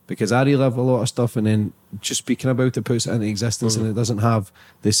 because I relive a lot of stuff, and then just speaking about it puts it into existence, and it doesn't have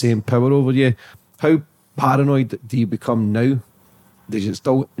the same power over you. How paranoid do you become now? Is it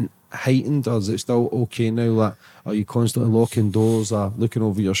still heightened, or is it still okay now? Like, are you constantly locking doors or looking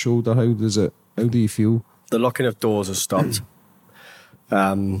over your shoulder? How do you feel? The locking of doors has stopped.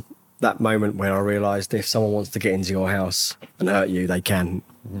 That moment when I realised if someone wants to get into your house and hurt you, they can,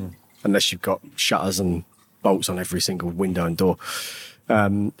 unless you've got shutters and bolts on every single window and door.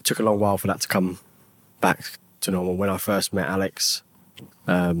 It took a long while for that to come back to normal. When I first met Alex,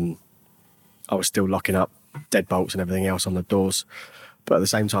 I was still locking up deadbolts and everything else on the doors. But at the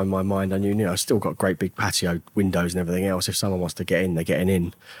same time, in my mind, I knew, I've still got great big patio windows and everything else. If someone wants to get in, they're getting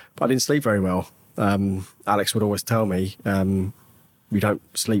in. But I didn't sleep very well. Alex would always tell me, you don't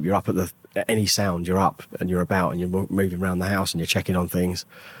sleep, you're up at any sound, you're up and you're about and you're moving around the house and you're checking on things.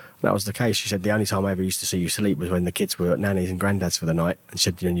 And that was the case. She said the only time I ever used to see you sleep was when the kids were at nanny's and granddad's for the night. And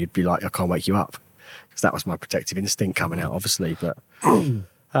she said, you'd be like, I can't wake you up. Because that was my protective instinct coming out, obviously. But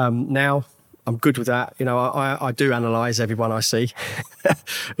now I'm good with that. I do analyse everyone I see. I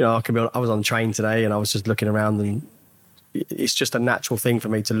was on the train today and I was just looking around, and it's just a natural thing for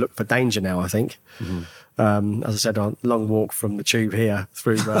me to look for danger now, I think. As I said, on a long walk from the tube here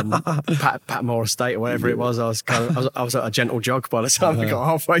through Patmore Estate or whatever it was, I was at a gentle jog by the time I got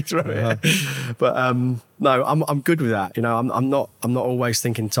halfway through it. But no, I'm good with that. I'm not always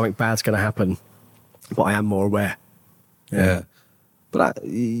thinking something bad's going to happen, but I am more aware. Yeah. But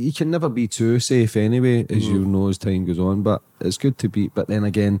you can never be too safe anyway, as you know, as time goes on. But it's good to be. But then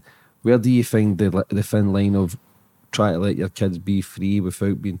again, where do you find the thin line of trying to let your kids be free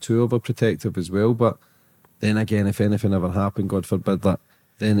without being too overprotective as well? But then again, if anything ever happened, God forbid, that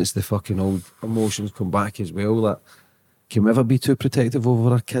then it's the fucking old emotions come back as well. That can we ever be too protective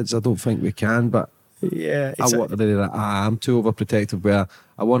over our kids? I don't think we can. But yeah, I am too overprotective, where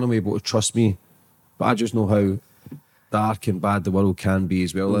I want them able to trust me, but I just know how dark and bad the world can be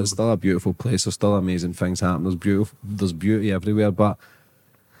as well. It's still a beautiful place. There's still amazing things happening. There's beauty everywhere. But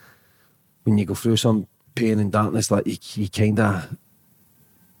when you go through some pain and darkness, like you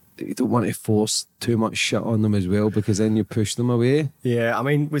don't want to force too much shit on them as well, because then you push them away. Yeah, I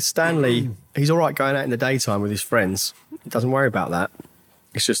mean, with Stanley, he's all right going out in the daytime with his friends. He doesn't worry about that.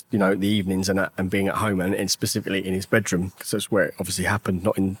 It's just, the evenings and being at home, and specifically in his bedroom, because that's where it obviously happened,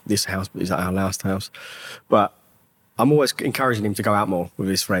 not in this house, but it's at our last house. But I'm always encouraging him to go out more with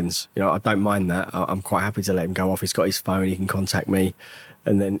his friends. I don't mind that. I'm quite happy to let him go off. He's got his phone, he can contact me.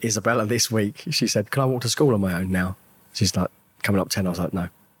 And then Isabella this week, she said, can I walk to school on my own now? She's like, coming up 10. I was like, no.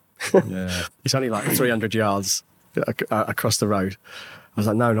 Yeah. It's only like 300 yards across the road. I was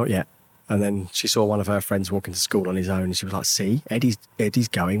like, no, not yet. And then she saw one of her friends walking to school on his own, and she was like, see, Eddie's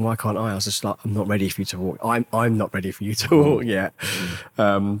going, why can't I? I was just like, I'm not ready for you to walk. I'm not ready for you to walk yet.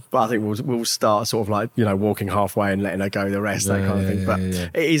 But I think we'll start sort of like, walking halfway and letting her go the rest, that kind of thing. But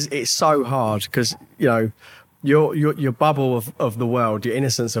it's so hard, because, your bubble of the world, your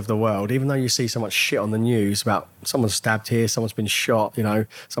innocence of the world, even though you see so much shit on the news about someone's stabbed here, someone's been shot,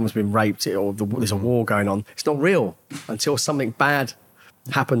 someone's been raped, or there's a war going on, it's not real until something bad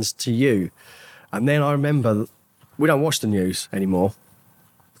happens to you. And then I remember, we don't watch the news anymore,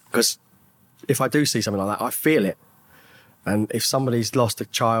 because if I do see something like that, I feel it. And if somebody's lost a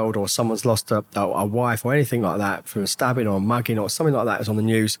child, or someone's lost a wife, or anything like that from a stabbing or a mugging or something like that is on the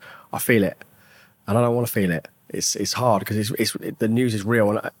news, I feel it. And I don't want to feel it. It's hard, because the news is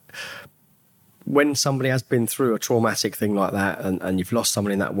real. And when somebody has been through a traumatic thing like that, and you've lost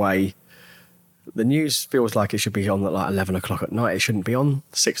someone in that way, the news feels like it should be on at like 11 o'clock at night. It shouldn't be on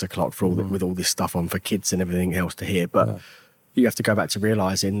 6 o'clock with all this stuff on for kids and everything else to hear. But you have to go back to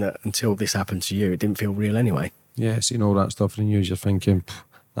realising that until this happened to you, it didn't feel real anyway. Yeah, seeing all that stuff in the news, you're thinking,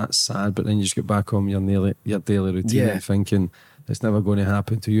 that's sad. But then you just get back on your daily routine and thinking it's never going to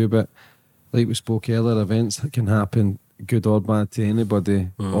happen to you. But like we spoke earlier, events that can happen, good or bad, to anybody,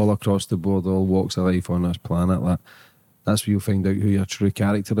 all across the board, all walks of life on this planet. That's where you'll find out who your true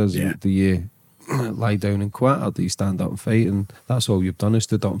character is. Yeah. Do you lie down and quit, or do you stand up and fight? And that's all you've done, is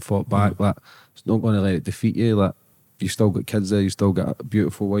stood up and fought back. It's not going to let it defeat you. You've still got kids there, you've still got a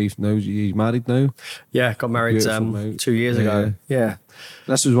beautiful wife now. You're married now? Yeah, got married 2 years ago. Yeah.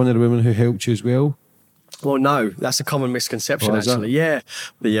 This was one of the women who helped you as well? Well, no, that's a common misconception, actually. Yeah,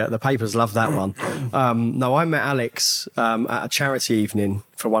 the papers love that one. No, I met Alex at a charity evening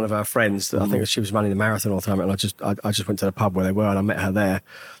for one of her friends. I think she was running the marathon or something, and I just went to the pub where they were, and I met her there,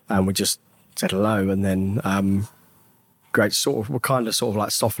 and we just said hello, and then great we're kind of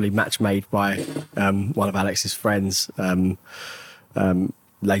like softly match made by one of Alex's friends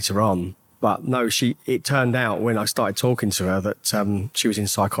later on. But no, it turned out when I started talking to her that she was in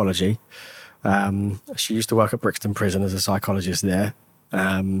psychology. She used to work at Brixton Prison as a psychologist there.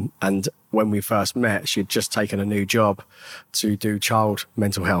 And when we first met, she'd just taken a new job to do child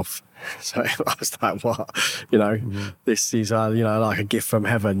mental health. So I was like, what? This is, like a gift from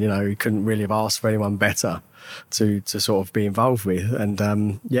heaven. You couldn't really have asked for anyone better to sort of be involved with.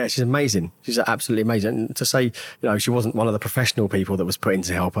 And she's amazing. She's absolutely amazing. And to say, she wasn't one of the professional people that was put in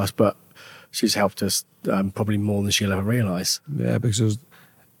to help us, but she's helped us probably more than she'll ever realise. Yeah, because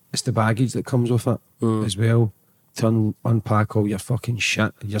it's the baggage that comes with it as well. To unpack all your fucking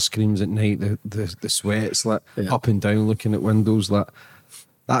shit, your screams at night, the sweats, up and down looking at windows,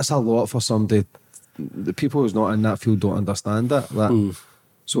 that's a lot for somebody. The people who's not in that field don't understand it.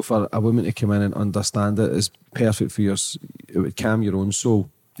 So for a woman to come in and understand it is perfect for you. It would calm your own soul.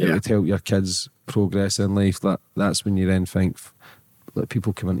 It would help your kids progress in life. That's when you then think that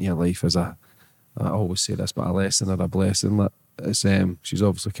people come into your life as I always say this, but a lesson or a blessing. It's she's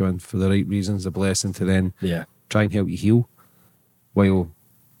obviously come in for the right reasons, a blessing to then try and help you heal, while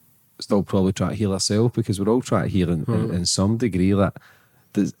still probably try to heal herself, because we're all trying to heal in some degree.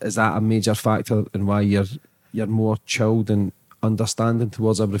 Is that a major factor in why you're more chilled and understanding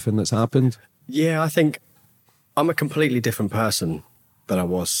towards everything that's happened? Yeah, I think I'm a completely different person than I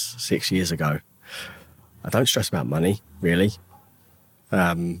was 6 years ago. I don't stress about money, really.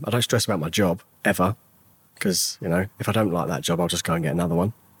 I don't stress about my job, ever. Because, if I don't like that job, I'll just go and get another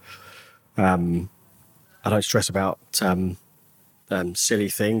one. I don't stress about silly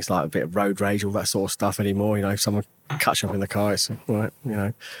things like a bit of road rage, all that sort of stuff anymore. If someone cuts you up in the car, it's right,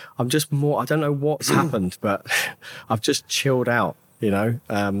 I'm just more, I don't know what's happened, but I've just chilled out,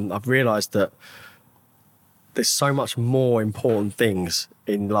 I've realised that there's so much more important things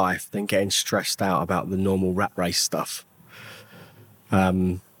in life than getting stressed out about the normal rat race stuff.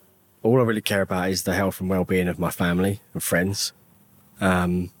 All I really care about is the health and well-being of my family and friends,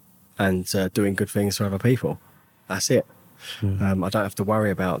 and doing good things for other people. That's it. I don't have to worry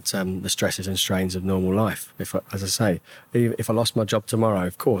about the stresses and strains of normal life. As I say, if I lost my job tomorrow,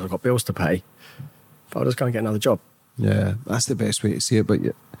 of course, I've got bills to pay, but I'll just go and get another job. Yeah, that's the best way to see it. But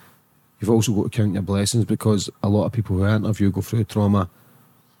you've also got to count your blessings, because a lot of people who I interview go through trauma,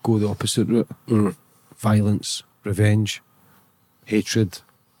 go the opposite route. Violence, revenge, hatred,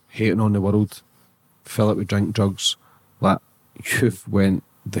 hating on the world, fill it with drink, drugs. You've went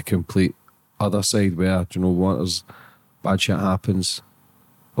the complete other side, where, do you know what, there's bad shit happens,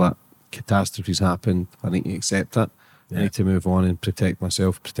 catastrophes happen, I need to accept it. I need to move on and protect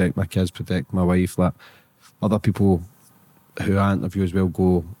myself, protect my kids, protect my wife. Other people who I interview as well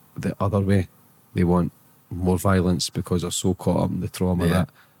go the other way. They want more violence because they're so caught up in the trauma that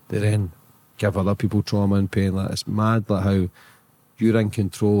they then give other people trauma and pain. It's mad how you're in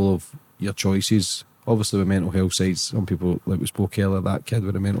control of your choices. Obviously with mental health sides, some people, like we spoke earlier, that kid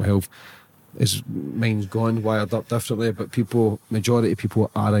with the mental health, his mind's gone, wired up differently, but majority of people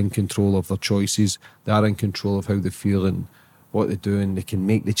are in control of their choices. They are in control of how they feel and what they do, and they can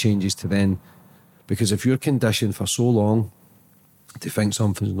make the changes to then. Because if you're conditioned for so long to think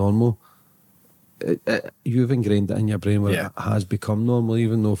something's normal, you've ingrained it in your brain where it has become normal,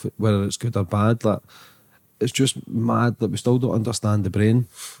 even though whether it's good or bad. It's just mad that we still don't understand the brain.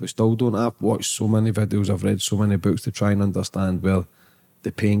 We still don't. I've watched so many videos, I've read so many books to try and understand where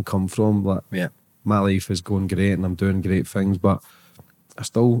the pain come from. My life is going great and I'm doing great things, but I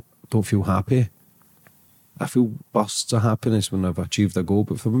still don't feel happy. I feel bursts of happiness when I've achieved a goal,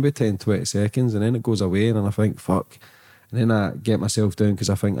 but for maybe 10, 20 seconds, and then it goes away, and then I think, fuck. And then I get myself down because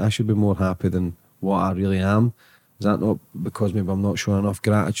I think I should be more happy than what I really am. Is that not because maybe I'm not showing enough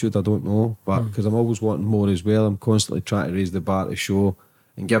gratitude? I don't know. But because I'm always wanting more as well, I'm constantly trying to raise the bar to show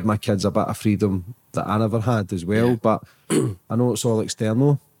and give my kids a bit of freedom that I never had as well. But I know it's all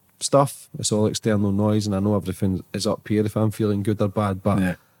external stuff. It's all external noise, and I know everything is up here if I'm feeling good or bad. But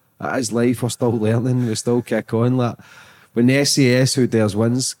it is life. We're still learning. We still kick on. Like when the SAS Who Dares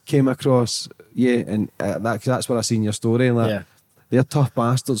Wins came across, and that's where I seen your story. And they're tough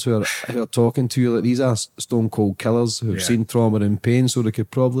bastards who are talking to you. Like, these are stone cold killers who've seen trauma and pain, so they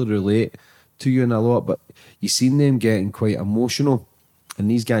could probably relate to you in a lot. But you've seen them getting quite emotional, and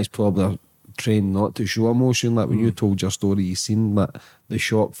these guys probably are trained not to show emotion. Like when you told your story, you seen like the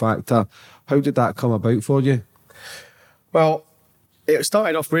shock factor. How did that come about for you? Well, it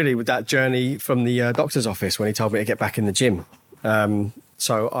started off really with that journey from the doctor's office when he told me to get back in the gym.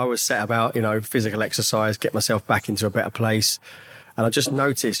 So I was set about, physical exercise, get myself back into a better place. And I just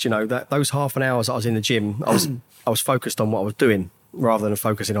noticed, that those half an hour that I was in the gym, I was focused on what I was doing rather than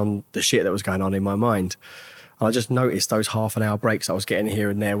focusing on the shit that was going on in my mind. And I just noticed those half an hour breaks I was getting here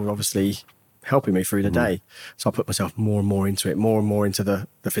and there were obviously helping me through the day. So I put myself more and more into it, more and more into the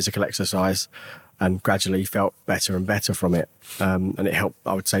physical exercise, and gradually felt better and better from it. And it helped,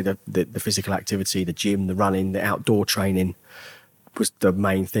 I would say, the physical activity, the gym, the running, the outdoor training was the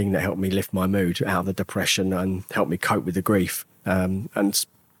main thing that helped me lift my mood out of the depression and helped me cope with the grief. And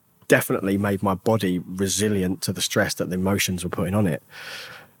definitely made my body resilient to the stress that the emotions were putting on it.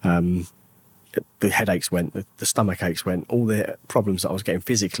 The headaches went, the stomach aches went, all the problems that I was getting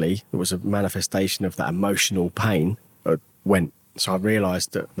physically, it was a manifestation of that emotional pain went. So I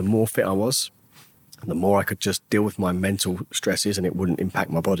realised that the more fit I was, the more I could just deal with my mental stresses and it wouldn't impact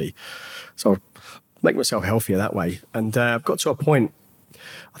my body. So I'd make myself healthier that way. And I've got to a point,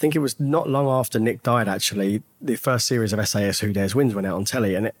 I think it was not long after Nick died, actually, the first series of SAS Who Dares Wins went out on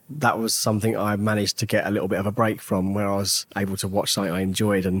telly. And that was something I managed to get a little bit of a break from, where I was able to watch something I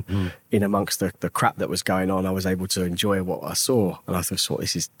enjoyed. And in amongst the crap that was going on, I was able to enjoy what I saw. And I thought,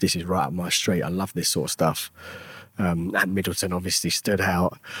 this is right up my street. I love this sort of stuff. And Middleton obviously stood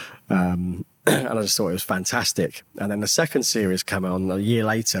out. And I just thought it was fantastic. And then the second series came on a year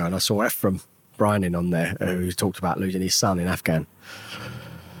later, and I saw Ephraim Bryanin on there, who talked about losing his son in Afghan.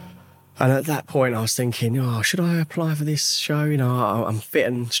 And at that point, I was thinking, should I apply for this show? I'm fit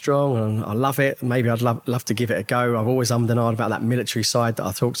and strong and I love it. Maybe I'd love to give it a go. I've always ummed and ahed about that military side that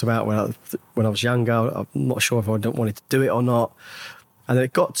I talked about when I was younger. I'm not sure if I wanted to do it or not. And then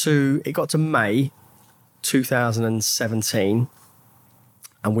it got to May 2017,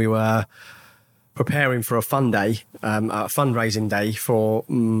 and we were preparing for a fundraising day for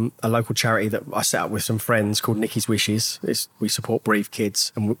a local charity that I set up with some friends called Nicky's Wishes. We support bereaved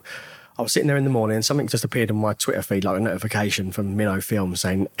kids. And I was sitting there in the morning and something just appeared on my Twitter feed, like a notification from Minnow Films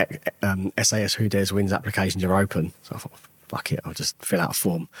saying SAS Who Dares Wins applications are open. So I thought, fuck it, I'll just fill out a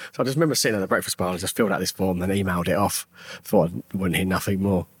form. So I just remember sitting at the breakfast bar and just filled out this form and then emailed it off. Thought I wouldn't hear nothing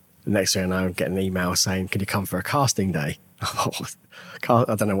more. The next thing I know, I'm getting an email saying, can you come for a casting day? I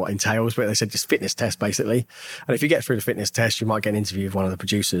don't know what it entails, but they said just fitness test, basically. And if you get through the fitness test, you might get an interview with one of the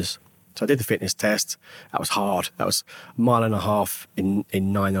producers. So I did the fitness test. That was hard. That was a mile and a half in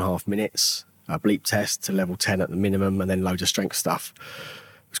 9.5 minutes. A bleep test to level 10 at the minimum, and then loads of strength stuff.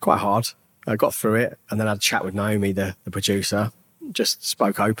 It was quite hard. I got through it, and then I had a chat with Naomi, the producer. Just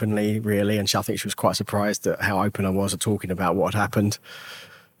spoke openly, really, and I think she was quite surprised at how open I was at talking about what had happened.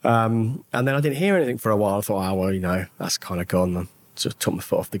 And then I didn't hear anything for a while. I thought, that's kind of gone. I just took my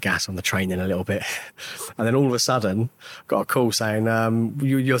foot off the gas on the training a little bit. And then all of a sudden, got a call saying,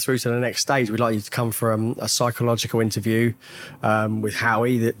 you're through to the next stage. We'd like you to come for a psychological interview with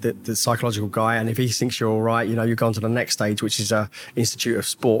Howie, the psychological guy. And if he thinks you're all right, you've gone to the next stage, which is a Institute of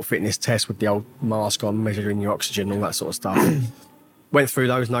Sport fitness test with the old mask on, measuring your oxygen, all that sort of stuff. Went through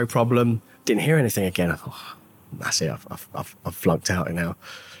those, no problem. Didn't hear anything again. I thought, that's it, I've flunked out now.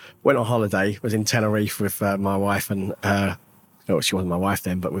 Went on holiday, was in Tenerife with my wife and, she wasn't my wife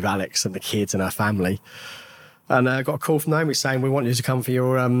then, but with Alex and the kids and her family. And I got a call from Naomi saying, we want you to come for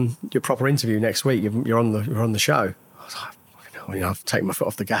your proper interview next week. You're on the show. I was like, I've taken my foot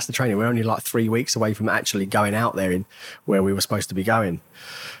off the gas to training. We're only like 3 weeks away from actually going out there in where we were supposed to be going.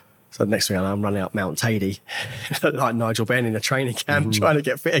 So the next thing I know, I'm running up Mount Tady, like Nigel Benn in a training camp, trying to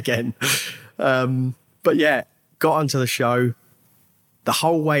get fit again. But yeah, got onto the show. The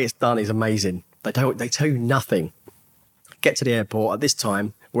whole way it's done is amazing. They tell you nothing. Get to the airport at this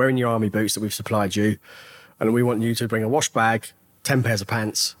time, wearing your army boots that we've supplied you, and we want you to bring a wash bag, 10 pairs of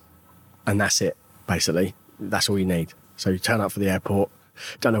pants, and that's it, basically. That's all you need. So you turn up for the airport,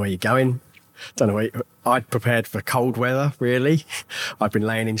 don't know where you're going, I'd prepared for cold weather, really. I'd been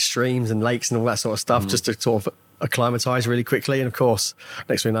laying in streams and lakes and all that sort of stuff just to sort of acclimatise really quickly. And of course,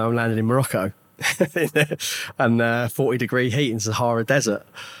 next thing you know, I'm landed in Morocco. and 40-degree heat in Sahara Desert.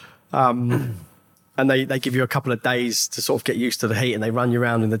 And they give you a couple of days to sort of get used to the heat, and they run you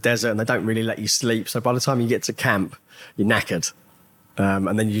around in the desert, and they don't really let you sleep. So by the time you get to camp, you're knackered.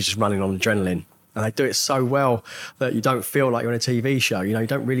 And then you're just running on adrenaline. And they do it so well that you don't feel like you're in a TV show. You know, you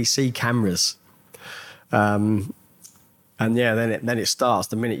don't really see cameras. And yeah, then it starts.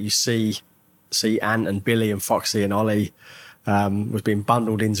 The minute you see Ant and Billy and Foxy and Ollie was being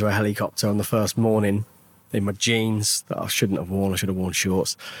bundled into a helicopter on the first morning in my jeans that I shouldn't have worn. I should have worn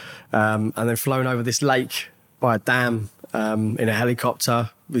shorts. And then flown over this lake by a dam in a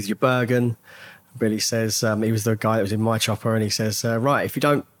helicopter with your Bergen. Billy says, he was the guy that was in my chopper, and he says, right, if you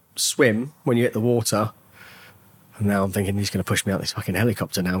don't swim when you hit the water, and now I'm thinking he's going to push me out this fucking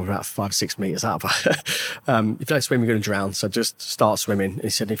helicopter now. We're about 5 or 6 meters up. If you don't swim, you're going to drown. So just start swimming. And he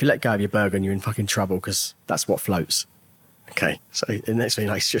said, if you let go of your Bergen, you're in fucking trouble because that's what floats. Okay. So the next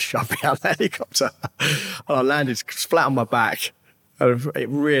thing, he's just shoved me out of the helicopter. And I landed flat on my back. And it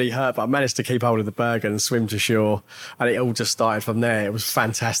really hurt, but I managed to keep hold of the Bergen and swim to shore. And it all just started from there. It was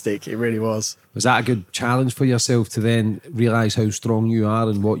fantastic. It really was. Was that a good challenge for yourself to then realise how strong you are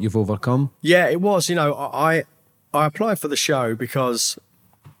and what you've overcome? Yeah, it was. You know, I applied for the show because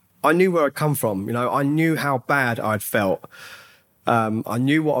I knew where I'd come from. You know, I knew how bad I'd felt. I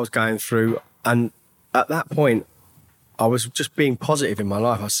knew what I was going through. And at that point, I was just being positive in my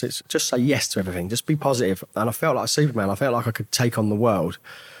life. I said, just say yes to everything. Just be positive. And I felt like Superman. I felt like I could take on the world.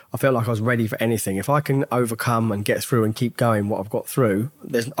 I felt like I was ready for anything. If I can overcome and get through and keep going what I've got through,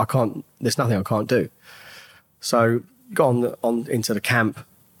 there's nothing I can't do. So got on into the camp.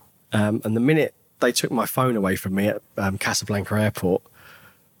 And the minute they took my phone away from me at Casablanca Airport,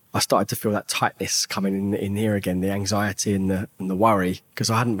 I started to feel that tightness coming in here again, the anxiety and the worry, because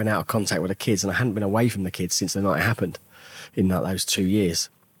I hadn't been out of contact with the kids and I hadn't been away from the kids since the night it happened in those 2 years.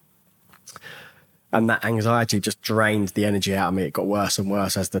 And that anxiety just drained the energy out of me. It got worse and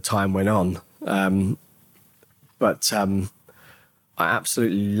worse as the time went on. But I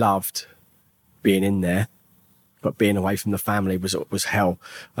absolutely loved being in there. But being away from the family was hell.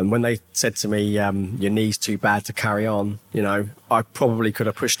 And when they said to me, your knee's too bad to carry on, you know, I probably could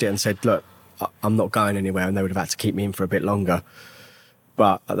have pushed it and said, look, I'm not going anywhere. And they would have had to keep me in for a bit longer.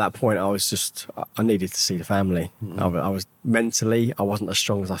 But at that point, I needed to see the family. Mm-hmm. I was mentally, I wasn't as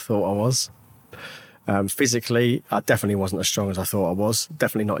strong as I thought I was. Physically, I definitely wasn't as strong as I thought I was.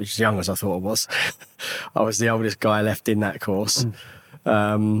 Definitely not as young as I thought I was. I was the oldest guy left in that course.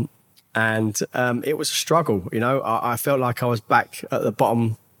 And it was a struggle, you know. I felt like I was back at the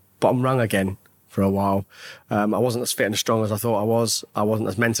bottom rung again for a while. I wasn't as fit and strong as I thought I was. I wasn't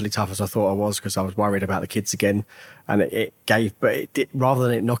as mentally tough as I thought I was because I was worried about the kids again. And rather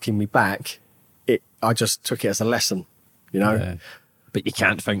than it knocking me back, I just took it as a lesson, you know. Yeah. But you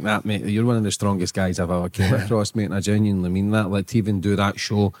can't think that, mate. You're one of the strongest guys I've ever came across, mate. And I genuinely mean that. Like, to even do that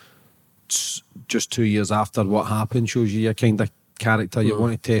show just 2 years after what happened shows you your kind of character. You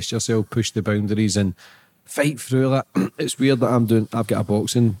want to test yourself, push the boundaries and fight through that. It's weird that I've got a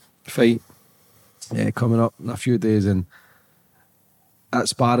boxing fight coming up in a few days, and at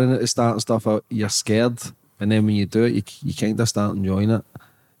sparring at the start and stuff, you're scared, and then when you do it, you kind of start enjoying it.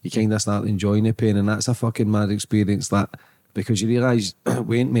 You kind of start enjoying the pain, and that's a fucking mad experience, that, because you realise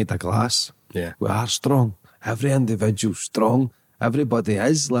we ain't made of glass. Yeah, we are strong. Every individual's strong. Everybody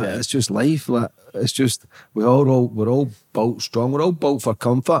is. Like, it's just life. Like, it's just we're all built strong. We're all built for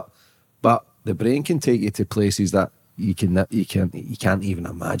comfort, but the brain can take you to places that you can't even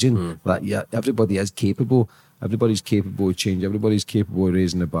imagine. Like, everybody is capable. Everybody's capable of change. Everybody's capable of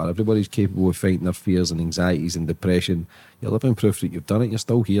raising the bar. Everybody's capable of fighting their fears and anxieties and depression. You're living proof that you've done it. You're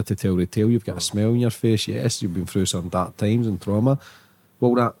still here to tell the tale. You've got a smile on your face. Yes, you've been through some dark times and trauma.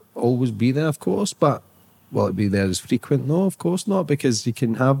 Will that always be there? Of course, but will it be there as frequent? No, of course not, because you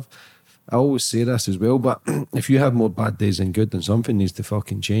can have, I always say this as well, but if you have more bad days than good, then something needs to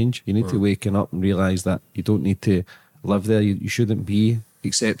fucking change. You need to waken up and realise that you don't need to live there. You shouldn't be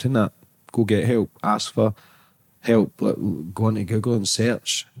accepting that. Go get help. Ask for help. Like, go onto Google and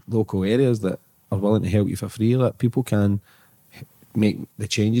search local areas that are willing to help you for free. Like, people can make the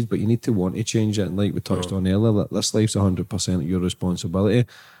changes, but you need to want to change it. And like we touched on earlier, that this life's 100% your responsibility.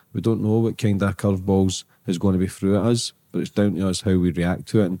 We don't know what kind of curveballs is going to be through at us, but it's down to us how we react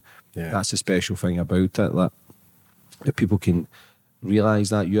to it. And that's the special thing about it, that if people can realise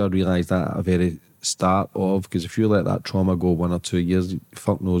that, you realise that at a very start of, because if you let that trauma go 1 or 2 years,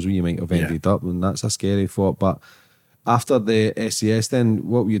 fuck knows where you might have ended up, and that's a scary thought. But after the SES then,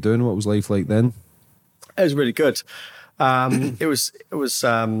 what were you doing? What was life like then? It was really good. It was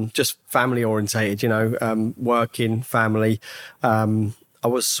just family orientated, you know, working, family. I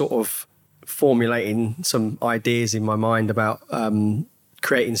was sort of formulating some ideas in my mind about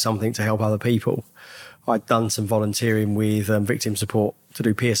creating something to help other people. I'd done some volunteering with victim support to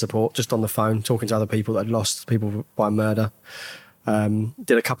do peer support, just on the phone, talking to other people that had lost people by murder.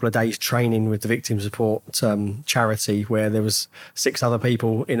 Did a couple of days training with the victim support charity, where there was 6 other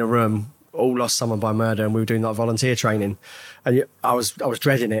people in a room, all lost someone by murder, and we were doing that volunteer training. And I was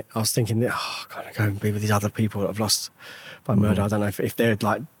dreading it. I was thinking, oh, I gotta go and be with these other people that have lost by murder. I don't know if they're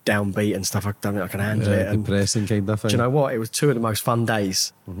like downbeat and stuff. I don't think I can handle it. And depressing kind of thing. do you know what? It was 2 of the most fun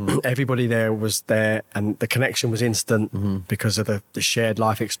days. Everybody there was there, and the connection was instant because of the shared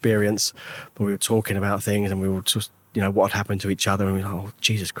life experience. But we were talking about things, and we were just, what had happened to each other, and we were like, oh,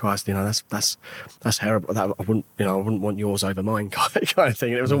 Jesus Christ, that's terrible. That I wouldn't want yours over mine, kind of thing.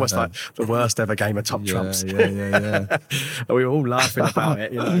 And it was almost like the worst ever game of Top Trumps. Yeah. And we were all laughing about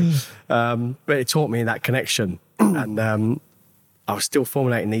it, but it taught me that connection, and I was still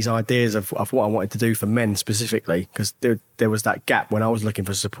formulating these ideas of what I wanted to do for men specifically, because there was that gap when I was looking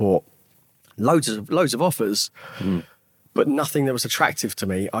for support. Loads of offers, but nothing that was attractive to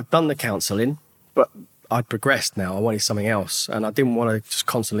me. I'd done the counselling, but I'd progressed now. I wanted something else, and I didn't want to just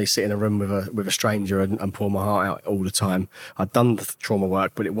constantly sit in a room with a stranger and pour my heart out all the time. I'd done the trauma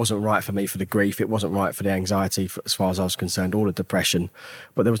work, but it wasn't right for me for the grief. It wasn't right for the anxiety, as far as I was concerned, all the depression.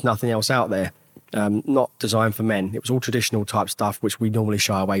 But there was nothing else out there, not designed for men. It was all traditional type stuff, which we normally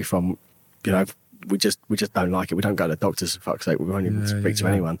shy away from. We just don't like it. We don't go to the doctors, for fuck's sake. We won't even speak to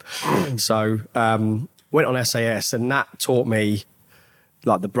anyone. So went on SAS, and that taught me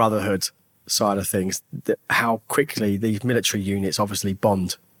like the brotherhood side of things, how quickly these military units obviously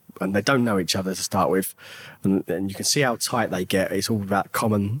bond, and they don't know each other to start with, and you can see how tight they get. It's all about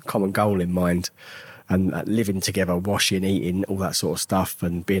common goal in mind, and living together, washing, eating, all that sort of stuff,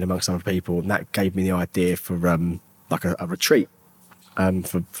 and being amongst other people. And that gave me the idea for like a retreat,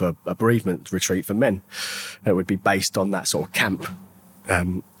 for a bereavement retreat for men. It would be based on that sort of camp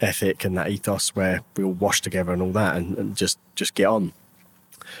ethic and that ethos, where we all wash together and all that, and just get on.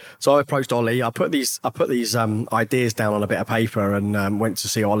 So I approached Ollie. I put these ideas down on a bit of paper, and went to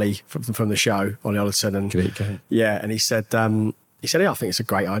see Ollie from the show, Ollie Ollerton. And great guy. Yeah, and he said, yeah, I think it's a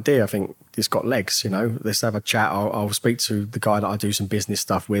great idea. I think it's got legs. Let's have a chat. I'll speak to the guy that I do some business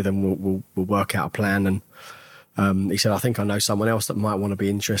stuff with, and we'll work out a plan. And he said, I think I know someone else that might want to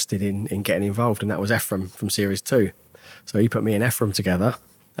be interested in getting involved, and that was Ephraim from Series 2. So he put me and Ephraim together,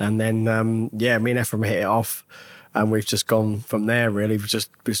 and then me and Ephraim hit it off. And we've just gone from there, really. We've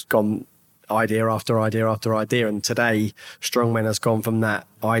just gone idea after idea after idea. And today, Strongmen has gone from that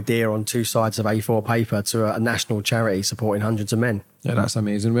idea on 2 sides of A4 paper to a national charity supporting hundreds of men. Yeah, that's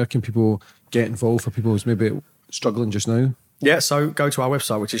amazing. Where can people get involved, for people who's maybe struggling just now? Yeah, so go to our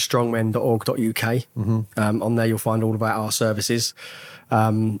website, which is strongmen.org.uk. On there, you'll find all about our services.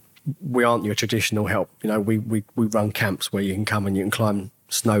 We aren't your traditional help. We run camps where you can come and you can climb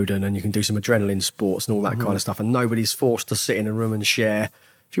Snowdon, and you can do some adrenaline sports and all that kind of stuff, and nobody's forced to sit in a room and share.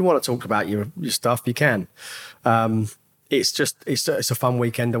 If you want to talk about your stuff, you can. It's a fun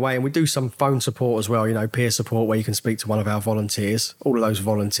weekend away, and we do some phone support as well, peer support, where you can speak to one of our volunteers. All of those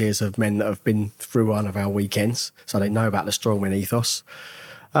volunteers are men that have been through one of our weekends, so they know about the Strongmen ethos.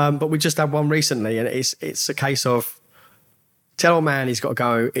 But we just had one recently, and it's a case of, tell a man he's got to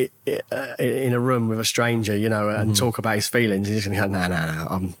go in a room with a stranger, and talk about his feelings. He's going to go,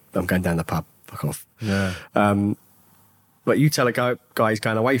 no, I'm going down the pub. Fuck off. Yeah. But you tell a guy he's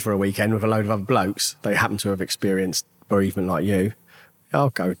going away for a weekend with a load of other blokes, they happen to have experienced bereavement like you,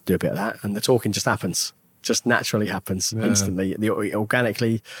 I'll go do a bit of that. And the talking just happens. Just naturally happens instantly. It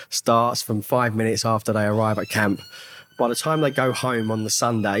organically starts from 5 minutes after they arrive at camp. By the time they go home on the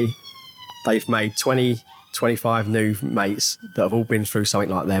Sunday, they've made 25 new mates that have all been through something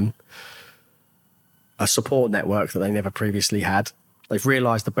like them, a support network that they never previously had. They've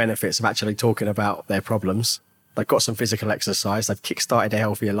realised the benefits of actually talking about their problems. They've got some physical exercise. They've kick-started a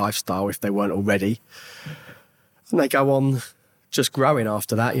healthier lifestyle if they weren't already. And they go on just growing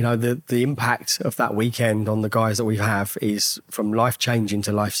after that. The impact of that weekend on the guys that we have is from life-changing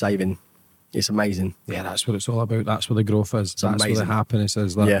to life-saving. It's amazing. Yeah, that's what it's all about. That's where the growth is. That's amazing. where the happiness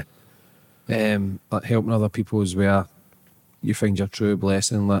is. Like helping other people is where you find your true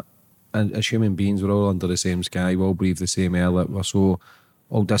blessing. And as human beings, we're all under the same sky. We all breathe the same air. We're so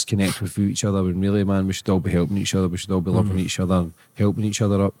all disconnected with each other. And really, man, we should all be helping each other. We should all be loving each other and helping each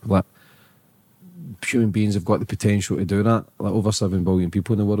other up. Human beings have got the potential to do that. Over 7 billion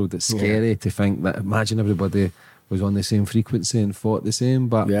people in the world. It's scary to think that. Imagine everybody was on the same frequency and thought the same.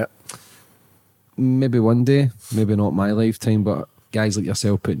 But maybe one day, maybe not my lifetime, but guys like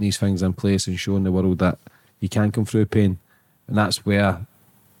yourself putting these things in place and showing the world that you can come through pain. And that's where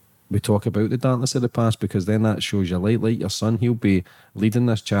we talk about the darkness of the past, because then that shows you light. Like your son, he'll be leading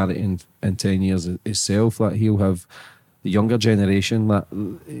this charity in 10 years himself. Like he'll have the younger generation. Like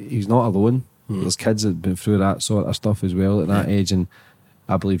he's not alone. There's kids that have been through that sort of stuff as well at that age, and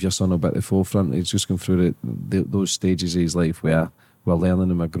I believe your son will be at the forefront. He's just going through those stages of his life where we're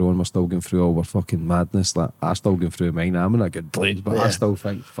learning and we're growing. We're still going through all our fucking madness. Like I still going through mine. I'm in a good place, but I still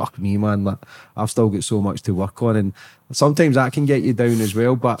think, fuck me, man. Like I've still got so much to work on, and sometimes that can get you down as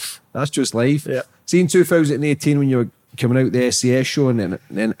well. But that's just life. Yeah. See, in 2018 when you were coming out the SCS show, and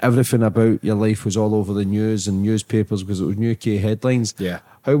then everything about your life was all over the news and newspapers because it was New UK headlines. Yeah.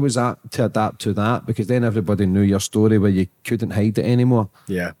 How was that to adapt to that? Because then everybody knew your story where you couldn't hide it anymore.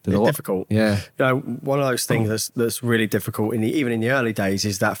 Yeah, Did it's it difficult. Yeah. You know, one of those things that's really difficult, even in the early days,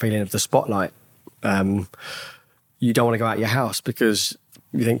 is that feeling of the spotlight. You don't want to go out your house because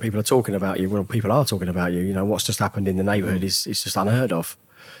you think people are talking about you. Well, people are talking about you. You know, what's just happened in the neighbourhood is just unheard of.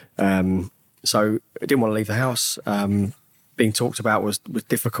 So I didn't want to leave the house. Being talked about was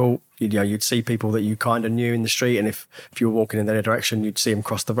difficult. You'd see people that you kind of knew in the street, and if you were walking in their direction, you'd see them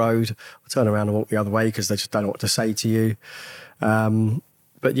cross the road or turn around and walk the other way because they just don't know what to say to you.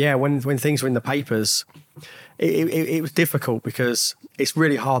 But yeah, when things were in the papers, it was difficult because it's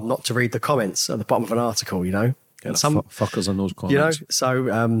really hard not to read the comments at the bottom of an article, you know. And some fuckers on those comments. You know,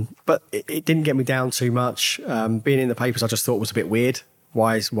 so but it didn't get me down too much. Being in the papers, I just thought was a bit weird.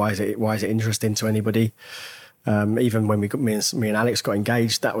 Why is it interesting to anybody? Even when me and Alex got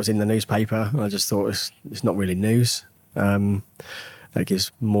engaged, that was in the newspaper. I just thought it's not really news. That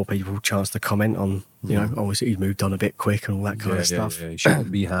gives more people a chance to comment on, you know, obviously he's moved on a bit quick and all that kind of stuff. Yeah. You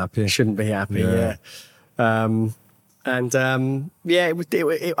shouldn't be happy. Shouldn't be happy, yeah. I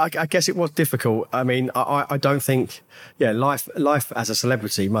guess it was difficult. I mean, I don't think, life as a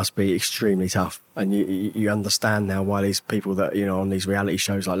celebrity must be extremely tough. And you understand now why these people that, you know, on these reality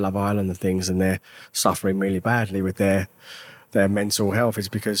shows like Love Island and things, and they're suffering really badly with their mental health, is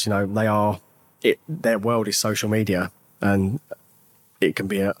because, you know, their world is social media, and it can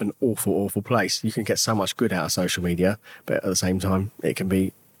be an awful place. You can get so much good out of social media, but at the same time, it can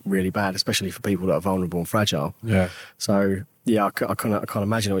be really bad, especially for people that are vulnerable and fragile. Yeah. So yeah, I can't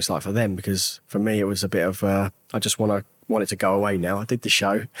imagine what it's like for them, because for me it was a bit of I just want it to go away now. I did the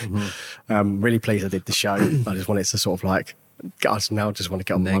show. Really pleased I did the show. I just wanted to sort of like, I just want to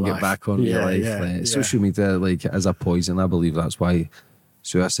get on with my life. Get back on your life. Social media, like, as a poison. I believe that's why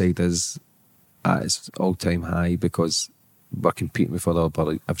suicide is at its all-time high, because we're competing with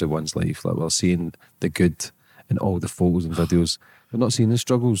everyone's life. Like, we're seeing the good in all the photos and videos. We're not seeing the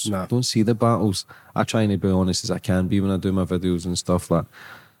struggles. No. Don't see the battles. I try and be honest as I can be when I do my videos and stuff. Like,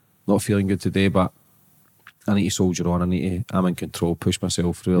 not feeling good today, but I need to soldier on. I'm in control, push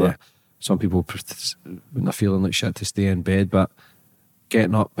myself through. Like, some people, when they're feeling like shit, to stay in bed, but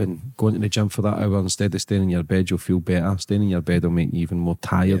getting up and going to the gym for that hour instead of staying in your bed, you'll feel better. Staying in your bed will make you even more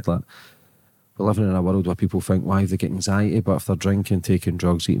tired. Like, we're living in a world where people think, why have they got anxiety? But if they're drinking, taking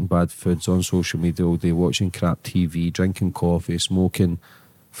drugs, eating bad foods, on social media all day, watching crap TV, drinking coffee, smoking,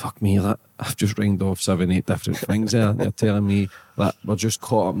 fuck me, that I've just ringed off 7-8 different things there. They're telling me that we're just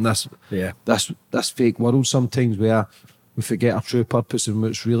caught up in this fake world sometimes, where we forget our true purpose and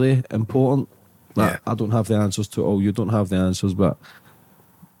what's really important. Like, I don't have the answers to it all, you don't have the answers, but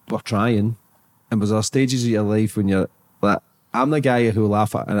we're trying. And was there stages of your life when you're like, I'm the guy who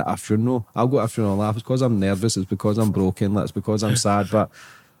laugh at a funeral. I'll go to a funeral and laugh. It's because I'm nervous. It's because I'm broken. It's because I'm sad. But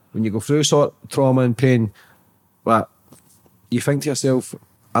when you go through sort of trauma and pain, but you think to yourself,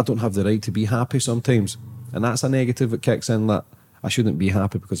 I don't have the right to be happy sometimes. And that's a negative that kicks in, that I shouldn't be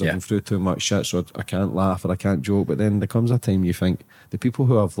happy because I've been through too much shit, so I can't laugh or I can't joke. But then there comes a time you think, the people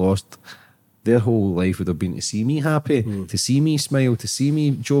who I've lost, their whole life would have been to see me happy, to see me smile, to see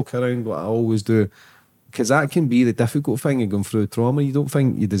me joke around what I always do. Because that can be the difficult thing of going through trauma. You don't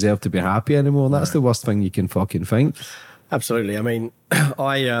think you deserve to be happy anymore. And that's the worst thing you can fucking think. Absolutely. I mean,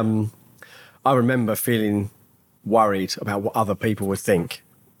 I remember feeling worried about what other people would think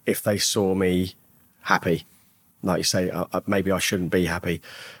if they saw me happy. Like you say, maybe I shouldn't be happy.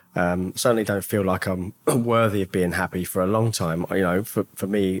 Certainly don't feel like I'm worthy of being happy for a long time. You know, for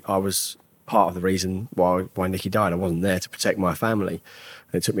me, I was part of the reason why Nikki died. I wasn't there to protect my family.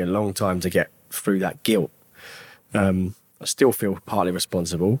 It took me a long time to get through that guilt. I still feel partly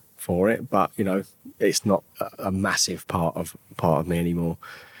responsible for it, but you know, it's not a massive part of me anymore.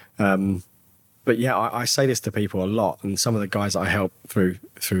 But yeah, I say this to people a lot, and some of the guys that I help through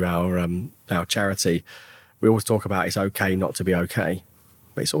our charity, we always talk about it's okay not to be okay,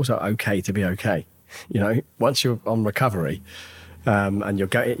 but it's also okay to be okay. You know, once you're on recovery, and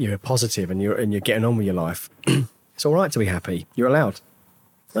you're positive and you're getting on with your life, it's all right to be happy. You're allowed.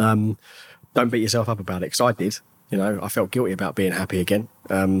 Don't beat yourself up about it, because I did. You know, I felt guilty about being happy again.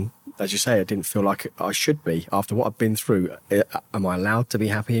 As you say, I didn't feel like I should be after what I've been through. Am I allowed to be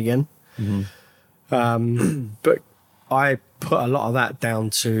happy again? But I put a lot of that down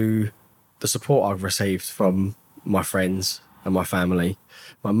to the support I've received from my friends and my family.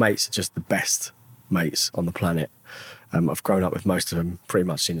 My mates are just the best mates on the planet. I've grown up with most of them pretty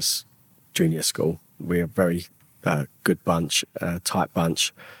much since junior school. We're a very good bunch, tight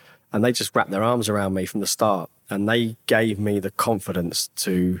bunch. And they just wrapped their arms around me from the start. And they gave me the confidence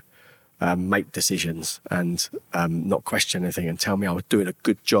to make decisions and not question anything, and tell me I was doing a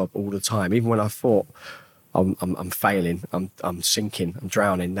good job all the time. Even when I thought I'm failing, I'm sinking, I'm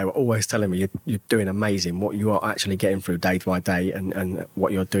drowning, they were always telling me, you're doing amazing. What you are actually getting through day by day, and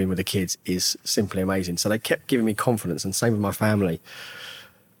what you're doing with the kids is simply amazing. So they kept giving me confidence, and same with my family.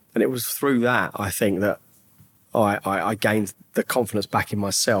 And it was through that, I think, that I gained the confidence back in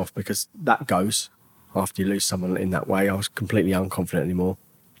myself, because that goes after you lose someone in that way. I was completely unconfident anymore.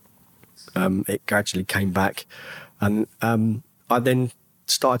 It gradually came back, and I then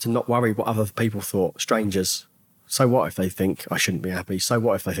started to not worry what other people thought, strangers. So what if they think I shouldn't be happy? So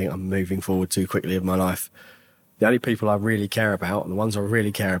what if they think I'm moving forward too quickly in my life? The only people I really care about, and the ones I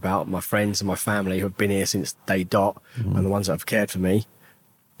really care about, my friends and my family who have been here since day dot, and the ones that have cared for me,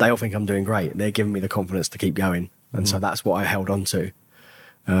 they all think I'm doing great. They're giving me the confidence to keep going. And so that's what I held on to.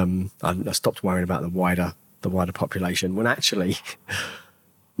 I stopped worrying about the wider population, when actually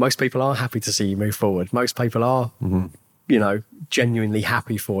most people are happy to see you move forward. Most people are, you know, genuinely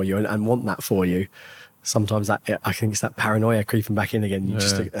happy for you and want that for you. Sometimes I think it's that paranoia creeping back in again. You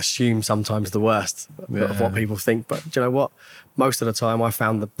just assume sometimes the worst of what people think. But do you know what? Most of the time I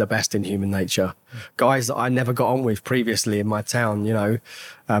found the best in human nature. Guys that I never got on with previously in my town, you know,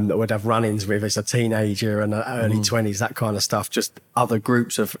 that would have run-ins with as a teenager and early 20s, that kind of stuff. Just other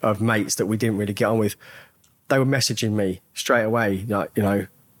groups of mates that we didn't really get on with. They were messaging me straight away, like, you know,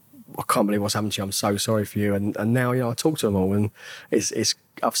 I can't believe what's happened to you. I'm so sorry for you. And now, you know, I talk to them all, and it's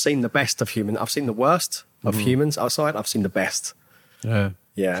I've seen the best of humans. I've seen the worst of humans outside. I've seen the best. Yeah.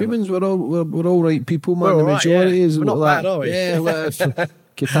 Humans, we're all right people, man. The majority is we're not bad, are we? Yeah, if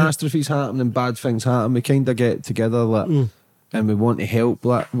catastrophes happen and bad things happen, we kind of get together, like, and we want to help.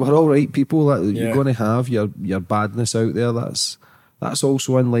 Like, we're all right people. Like, you're going to have your badness out there. That's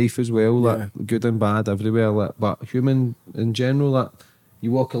also in life as well. Like, good and bad everywhere. Like, but human in general, like,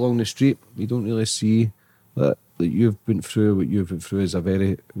 you walk along the street, you don't really see that you've been through what you've been through is a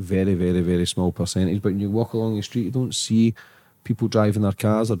very, very, very, very small percentage. But when you walk along the street, you don't see people driving their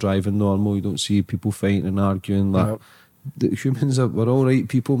cars or driving normal. You don't see people fighting and arguing. Like, the humans we're all right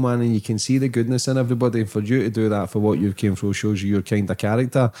people, man, and you can see the goodness in everybody. And for you to do that for what you came through shows you your kind of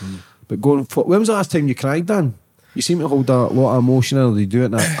character. But when was the last time you cried, Dan? You seem to hold a lot of emotion, or you do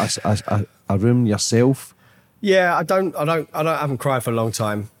it in a room yourself. Yeah, I haven't cried for a long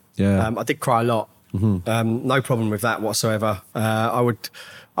time. Yeah. I did cry a lot. No problem with that whatsoever. I would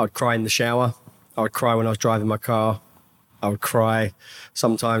cry in the shower. I would cry when I was driving my car. I would cry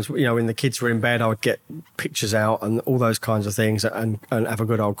sometimes, you know, when the kids were in bed. I would get pictures out and all those kinds of things, and have a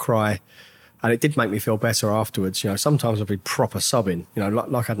good old cry. And it did make me feel better afterwards. You know, sometimes I'd be proper sobbing, you know,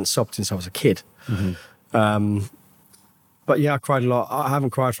 like I hadn't sobbed since I was a kid. But yeah, I cried a lot. I haven't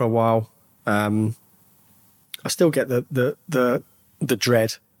cried for a while. I still get the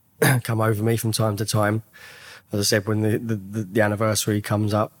dread come over me from time to time. As I said, when the anniversary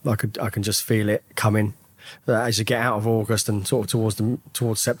comes up, I can just feel it coming. As you get out of August and sort of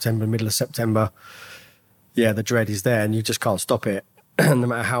towards September, middle of September, yeah, the dread is there, and you just can't stop it. No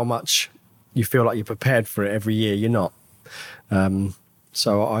matter how much you feel like you're prepared for it every year, you're not.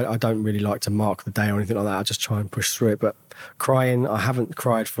 So I don't really like to mark the day or anything like that. I just try and push through it. But crying, I haven't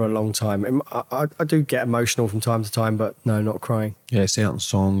cried for a long time. I do get emotional from time to time, but no, not crying. Yeah, certain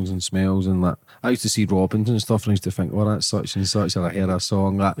songs and smells and that. I used to see Robbins and stuff, and I used to think, oh, that's such and such, and I hear a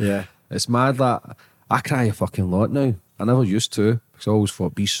song that. Yeah. It's mad that I cry a fucking lot now. I never used to, because I always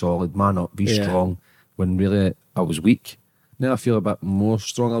thought, be solid, man up, be strong, when really I was weak. Now I feel a bit more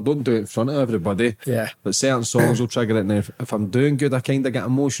strong. I don't do it in front of everybody. Yeah. But certain songs will trigger it. Now, if I'm doing good, I kind of get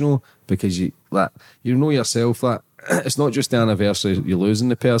emotional, because you know yourself that it's not just the anniversary you're losing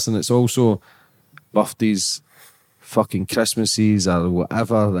the person. It's also birthdays, fucking Christmases, or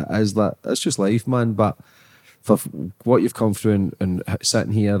whatever that is. That it's just life, man. But for what you've come through and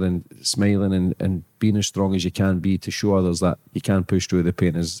sitting here and smiling and being as strong as you can be to show others that you can push through the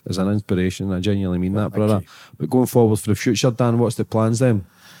pain is an inspiration. I genuinely mean that, brother. But going forward for the future, Dan, what's the plans then?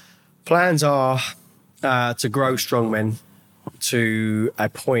 Plans are to grow Strongmen to a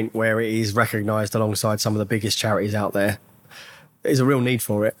point where it is recognised alongside some of the biggest charities out there. there's a real need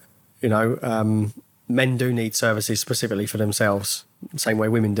for it. You know, men do need services specifically for themselves, the same way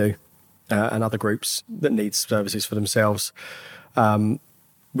women do, and other groups that need services for themselves.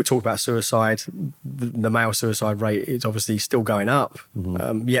 We talk about suicide. The male suicide rate is obviously still going up.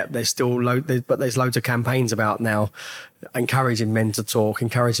 Yet there's still but there's loads of campaigns about now encouraging men to talk,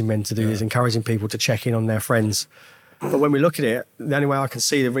 encouraging men to do this, encouraging people to check in on their friends. But when we look at it, the only way I can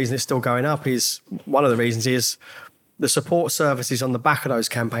see the reason it's still going up is, one of the reasons is the support services on the back of those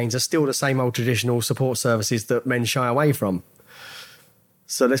campaigns are still the same old traditional support services that men shy away from.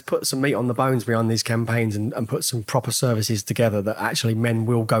 So let's put some meat on the bones behind these campaigns and put some proper services together that actually men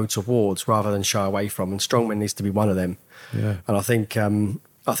will go towards rather than shy away from. And Strongmen needs to be one of them. Yeah. And I think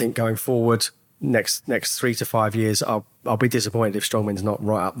going forward, next 3 to 5 years, I'll be disappointed if Strongmen's not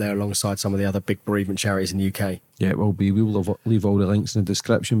right up there alongside some of the other big bereavement charities in the UK. Yeah, it will be. We will leave all the links in the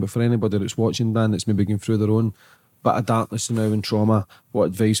description. But for anybody that's watching, Dan, that's maybe going through their own bit of darkness now and trauma, what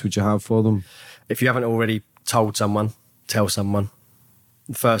advice would you have for them? If you haven't already told someone, tell someone.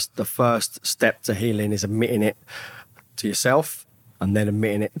 The first step to healing is admitting it to yourself and then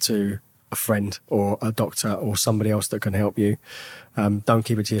admitting it to a friend or a doctor or somebody else that can help you. Don't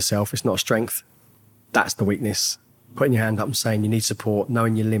keep it to yourself. It's not a strength. That's the weakness. Putting your hand up and saying you need support,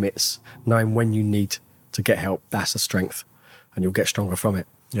 knowing your limits, knowing when you need to get help, that's a strength, and you'll get stronger from it.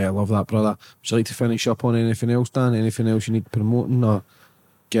 Yeah, I love that, brother. Would you like to finish up on anything else, Dan? Anything else you need promoting or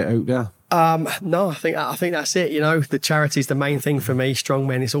get out there? No, I think that's it. You know, the charity's the main thing for me.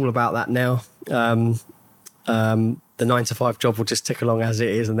 Strongmen, it's all about that now. The 9 to 5 job will just tick along as it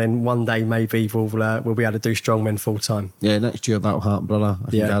is, and then one day maybe we'll be able to do Strongmen full time. Yeah, next year that'll happen, brother.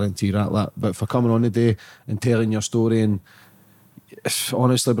 I can guarantee that. But for coming on today and telling your story, and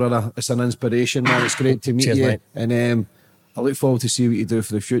honestly, brother, it's an inspiration, man. It's great to meet you, mate. And I look forward to see what you do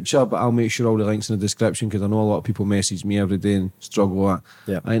for the future, but I'll make sure all the links in the description, because I know a lot of people message me every day and struggle at.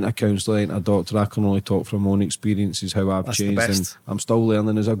 I ain't a counsellor, I ain't a doctor. I can only talk from my own experiences, how I've changed, and I'm still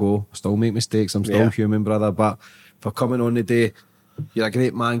learning as I go. I still make mistakes. I'm still human, brother. But for coming on today, you're a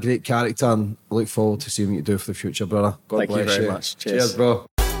great man, great character, and I look forward to seeing what you do for the future, brother. God bless you. Thank you very much. Cheers, bro.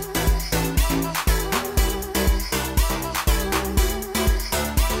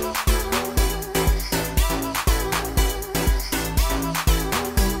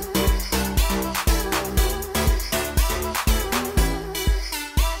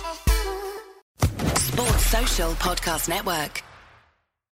 Social Podcast Network.